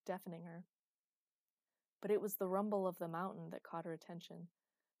creatures, deafening her. But it was the rumble of the mountain that caught her attention,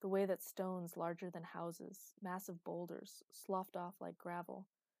 the way that stones larger than houses, massive boulders, sloughed off like gravel,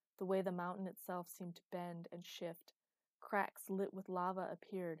 the way the mountain itself seemed to bend and shift. Cracks lit with lava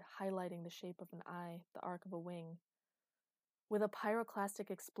appeared, highlighting the shape of an eye, the arc of a wing. With a pyroclastic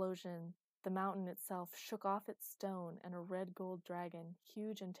explosion, the mountain itself shook off its stone, and a red-gold dragon,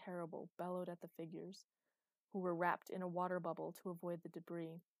 huge and terrible, bellowed at the figures, who were wrapped in a water bubble to avoid the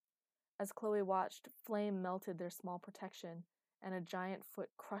debris. As Chloe watched, flame melted their small protection, and a giant foot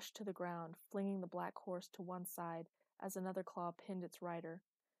crushed to the ground, flinging the black horse to one side as another claw pinned its rider.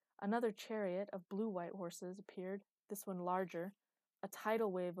 Another chariot of blue-white horses appeared, this one larger. A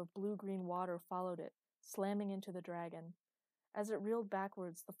tidal wave of blue-green water followed it, slamming into the dragon. As it reeled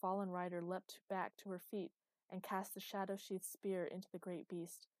backwards, the fallen rider leapt back to her feet and cast the shadow-sheathed spear into the great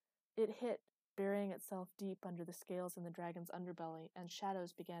beast. It hit, burying itself deep under the scales in the dragon's underbelly, and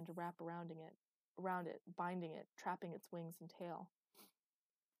shadows began to wrap around it, binding it, trapping its wings and tail.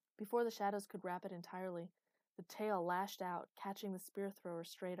 Before the shadows could wrap it entirely, the tail lashed out, catching the spear thrower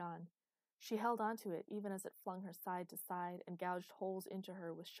straight on. She held onto it, even as it flung her side to side and gouged holes into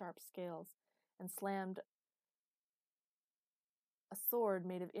her with sharp scales, and slammed a sword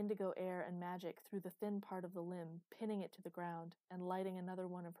made of indigo air and magic through the thin part of the limb, pinning it to the ground, and lighting another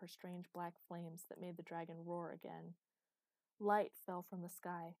one of her strange black flames that made the dragon roar again. Light fell from the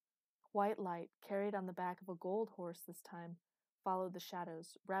sky. White light, carried on the back of a gold horse this time, followed the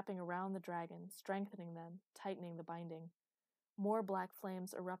shadows, wrapping around the dragon, strengthening them, tightening the binding. More black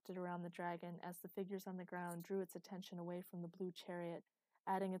flames erupted around the dragon as the figures on the ground drew its attention away from the blue chariot,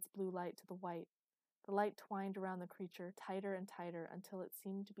 adding its blue light to the white. The light twined around the creature, tighter and tighter, until it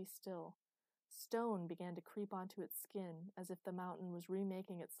seemed to be still. Stone began to creep onto its skin, as if the mountain was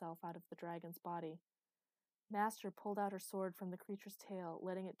remaking itself out of the dragon's body. Master pulled out her sword from the creature's tail,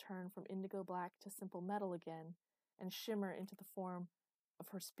 letting it turn from indigo black to simple metal again, and shimmer into the form of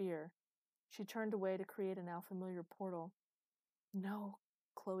her spear. She turned away to create a now familiar portal. No,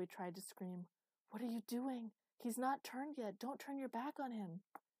 Chloe tried to scream. What are you doing? He's not turned yet. Don't turn your back on him.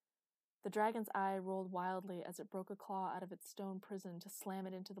 The dragon's eye rolled wildly as it broke a claw out of its stone prison to slam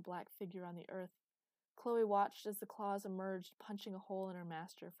it into the black figure on the earth. Chloe watched as the claws emerged, punching a hole in her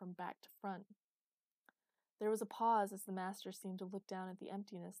master from back to front. There was a pause as the master seemed to look down at the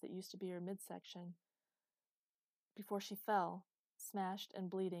emptiness that used to be her midsection before she fell, smashed and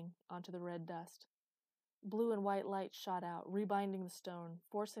bleeding onto the red dust. Blue and white light shot out, rebinding the stone,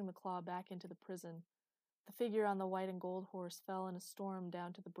 forcing the claw back into the prison. The figure on the white and gold horse fell in a storm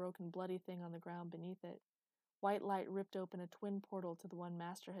down to the broken, bloody thing on the ground beneath it. White light ripped open a twin portal to the one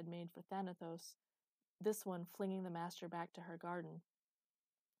Master had made for Thanatos, this one flinging the Master back to her garden.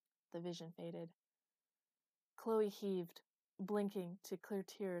 The vision faded. Chloe heaved, blinking to clear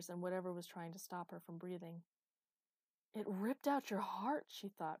tears and whatever was trying to stop her from breathing. It ripped out your heart, she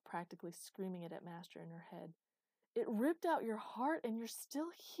thought, practically screaming it at Master in her head. It ripped out your heart and you're still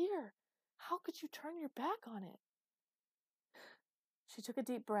here. How could you turn your back on it? She took a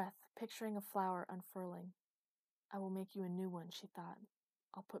deep breath, picturing a flower unfurling. I will make you a new one, she thought.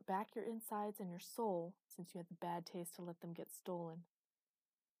 I'll put back your insides and your soul, since you had the bad taste to let them get stolen.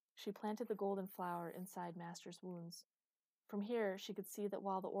 She planted the golden flower inside Master's wounds. From here, she could see that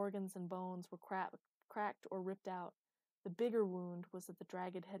while the organs and bones were cracked or ripped out, the bigger wound was that the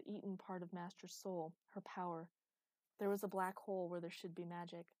dragon had eaten part of Master's soul, her power. There was a black hole where there should be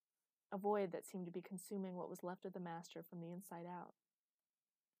magic, a void that seemed to be consuming what was left of the Master from the inside out.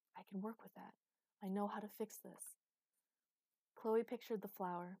 I can work with that. I know how to fix this. Chloe pictured the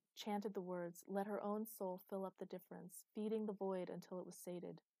flower, chanted the words, let her own soul fill up the difference, feeding the void until it was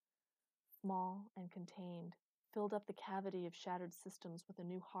sated. Small and contained, filled up the cavity of shattered systems with a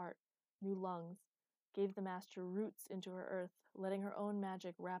new heart, new lungs, gave the Master roots into her earth, letting her own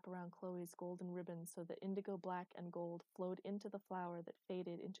magic wrap around Chloe's golden ribbon so that indigo black and gold flowed into the flower that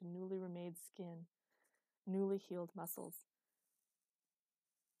faded into newly remade skin, newly healed muscles.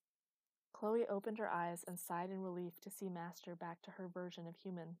 Chloe opened her eyes and sighed in relief to see Master back to her version of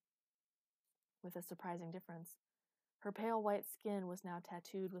human, with a surprising difference. Her pale white skin was now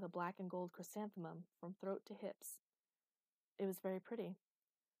tattooed with a black and gold chrysanthemum from throat to hips. It was very pretty.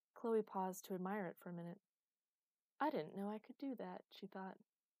 Chloe paused to admire it for a minute. I didn't know I could do that, she thought.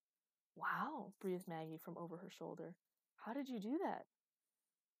 Wow, breathed Maggie from over her shoulder. How did you do that?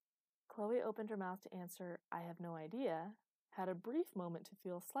 Chloe opened her mouth to answer, I have no idea, had a brief moment to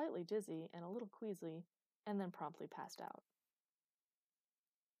feel slightly dizzy and a little queasy, and then promptly passed out.